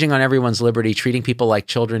 impinging on everyone's liberty, treating people like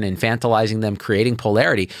children, infantilizing them, creating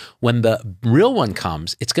polarity. When the real one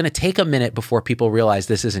comes, it's going to take a minute before people realize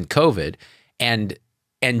this isn't COVID and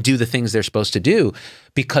do the things they're supposed to do,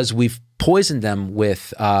 because we've poisoned them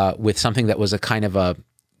with something that was a kind of a,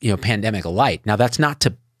 you know, pandemic light. Now that's not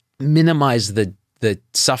to minimize the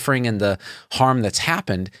suffering and the harm that's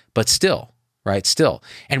happened, but still. Right, still.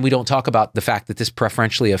 And we don't talk about the fact that this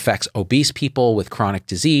preferentially affects obese people with chronic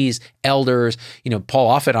disease, elders. You know,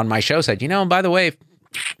 Paul Offit on my show said, you know, by the way,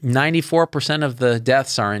 94% of the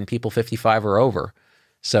deaths are in people 55 or over.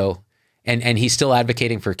 So, and he's still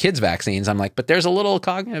advocating for kids' vaccines. I'm like, but there's a little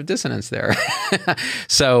cognitive dissonance there.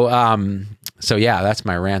 So yeah, that's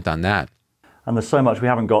my rant on that. And there's so much we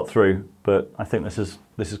haven't got through, but I think this is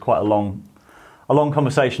quite a long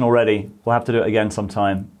conversation already. We'll have to do it again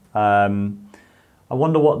sometime. I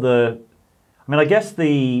wonder what I guess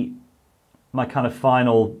my kind of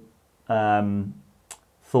final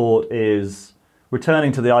thought is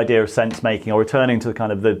returning to the idea of sense making, or returning to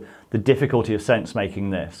kind of the difficulty of sense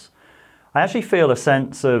making this. I actually feel a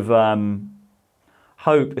sense of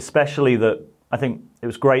hope, especially that I think it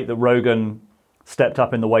was great that Rogan stepped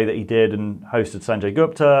up in the way that he did and hosted Sanjay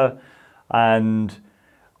Gupta. And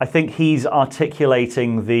I think he's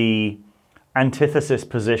articulating the antithesis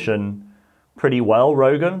position pretty well,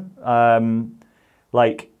 Rogan.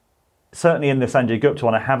 Like, certainly in the Sanjay Gupta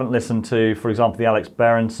one, I haven't listened to, for example, the Alex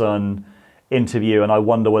Berenson interview, and I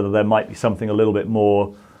wonder whether there might be something a little bit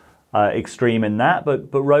more extreme in that.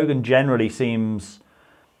 But Rogan generally seems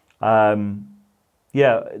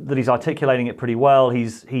yeah, that he's articulating it pretty well. He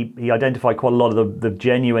identified quite a lot of the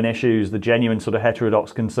genuine issues, the genuine sort of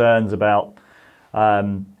heterodox concerns about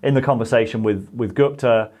in the conversation with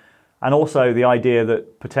Gupta, and also the idea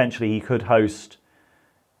that potentially he could host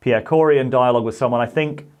Pierre Corey in dialogue with someone. I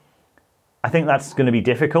think that's going to be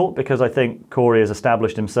difficult because I think Corey has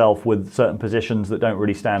established himself with certain positions that don't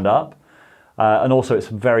really stand up, and also it's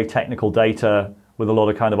very technical data with a lot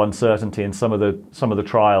of kind of uncertainty in some of the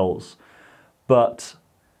trials. But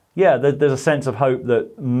yeah, there's a sense of hope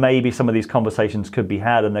that maybe some of these conversations could be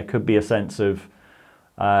had, and there could be a sense of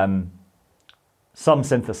some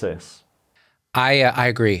synthesis. I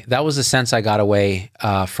agree. That was the sense I got away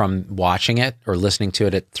from watching it or listening to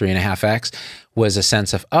it at 3.5x, was a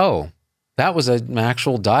sense of, oh, that was an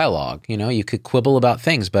actual dialogue. You know, you could quibble about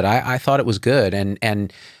things, but I thought it was good.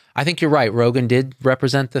 And I think you're right. Rogan did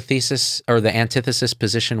represent the thesis or the antithesis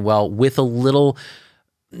position well, with a little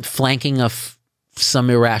flanking of some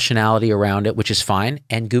irrationality around it, which is fine.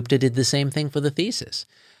 And Gupta did the same thing for the thesis.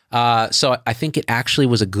 So I think it actually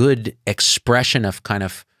was a good expression of kind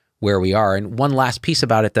of where we are. And one last piece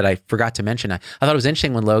about it that I forgot to mention, I thought it was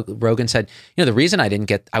interesting when Rogan said, you know, the reason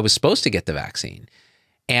I was supposed to get the vaccine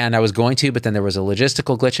and I was going to, but then there was a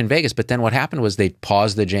logistical glitch in Vegas. But then what happened was they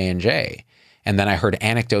paused the J&J. And then I heard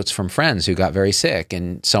anecdotes from friends who got very sick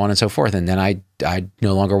and so on and so forth. And then I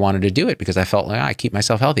no longer wanted to do it because I felt like I keep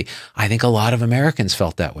myself healthy. I think a lot of Americans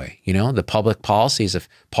felt that way. You know, the public policies of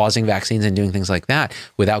pausing vaccines and doing things like that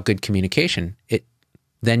without good communication,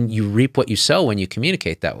 then you reap what you sow when you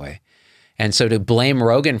communicate that way. And so to blame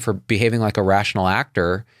Rogan for behaving like a rational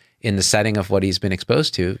actor in the setting of what he's been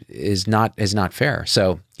exposed to is not fair.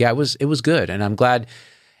 So yeah, it was good. And I'm glad.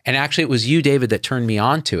 And actually, it was you, David, that turned me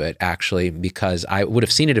on to it, actually, because I would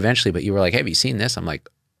have seen it eventually, but you were like, hey, have you seen this? I'm like,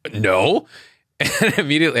 no. And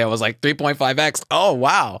immediately I was like, 3.5x. Oh,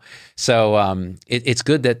 wow. So it's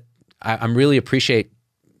good that I'm really appreciate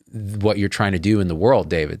what you're trying to do in the world,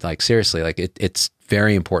 David. Like, seriously, like it's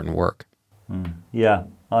very important work. Yeah,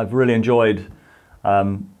 I've really enjoyed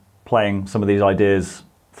playing some of these ideas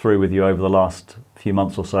through with you over the last few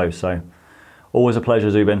months or so. So always a pleasure,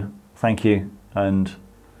 Zubin. Thank you. And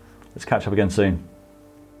let's catch up again soon.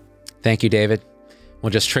 Thank you, David. We'll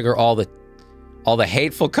just trigger all the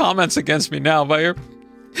hateful comments against me now by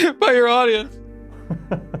your audience.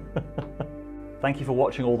 Thank you for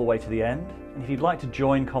watching all the way to the end. And if you'd like to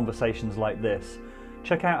join conversations like this,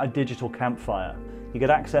 check out our digital campfire. You get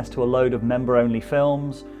access to a load of member-only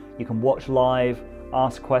films. You can watch live,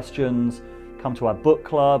 ask questions, come to our book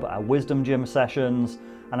club, our wisdom gym sessions,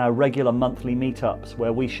 and our regular monthly meetups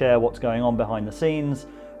where we share what's going on behind the scenes,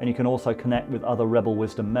 and you can also connect with other Rebel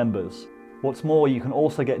Wisdom members. What's more, you can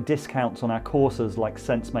also get discounts on our courses like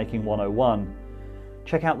Sensemaking 101.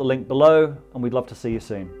 Check out the link below, and we'd love to see you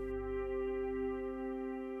soon.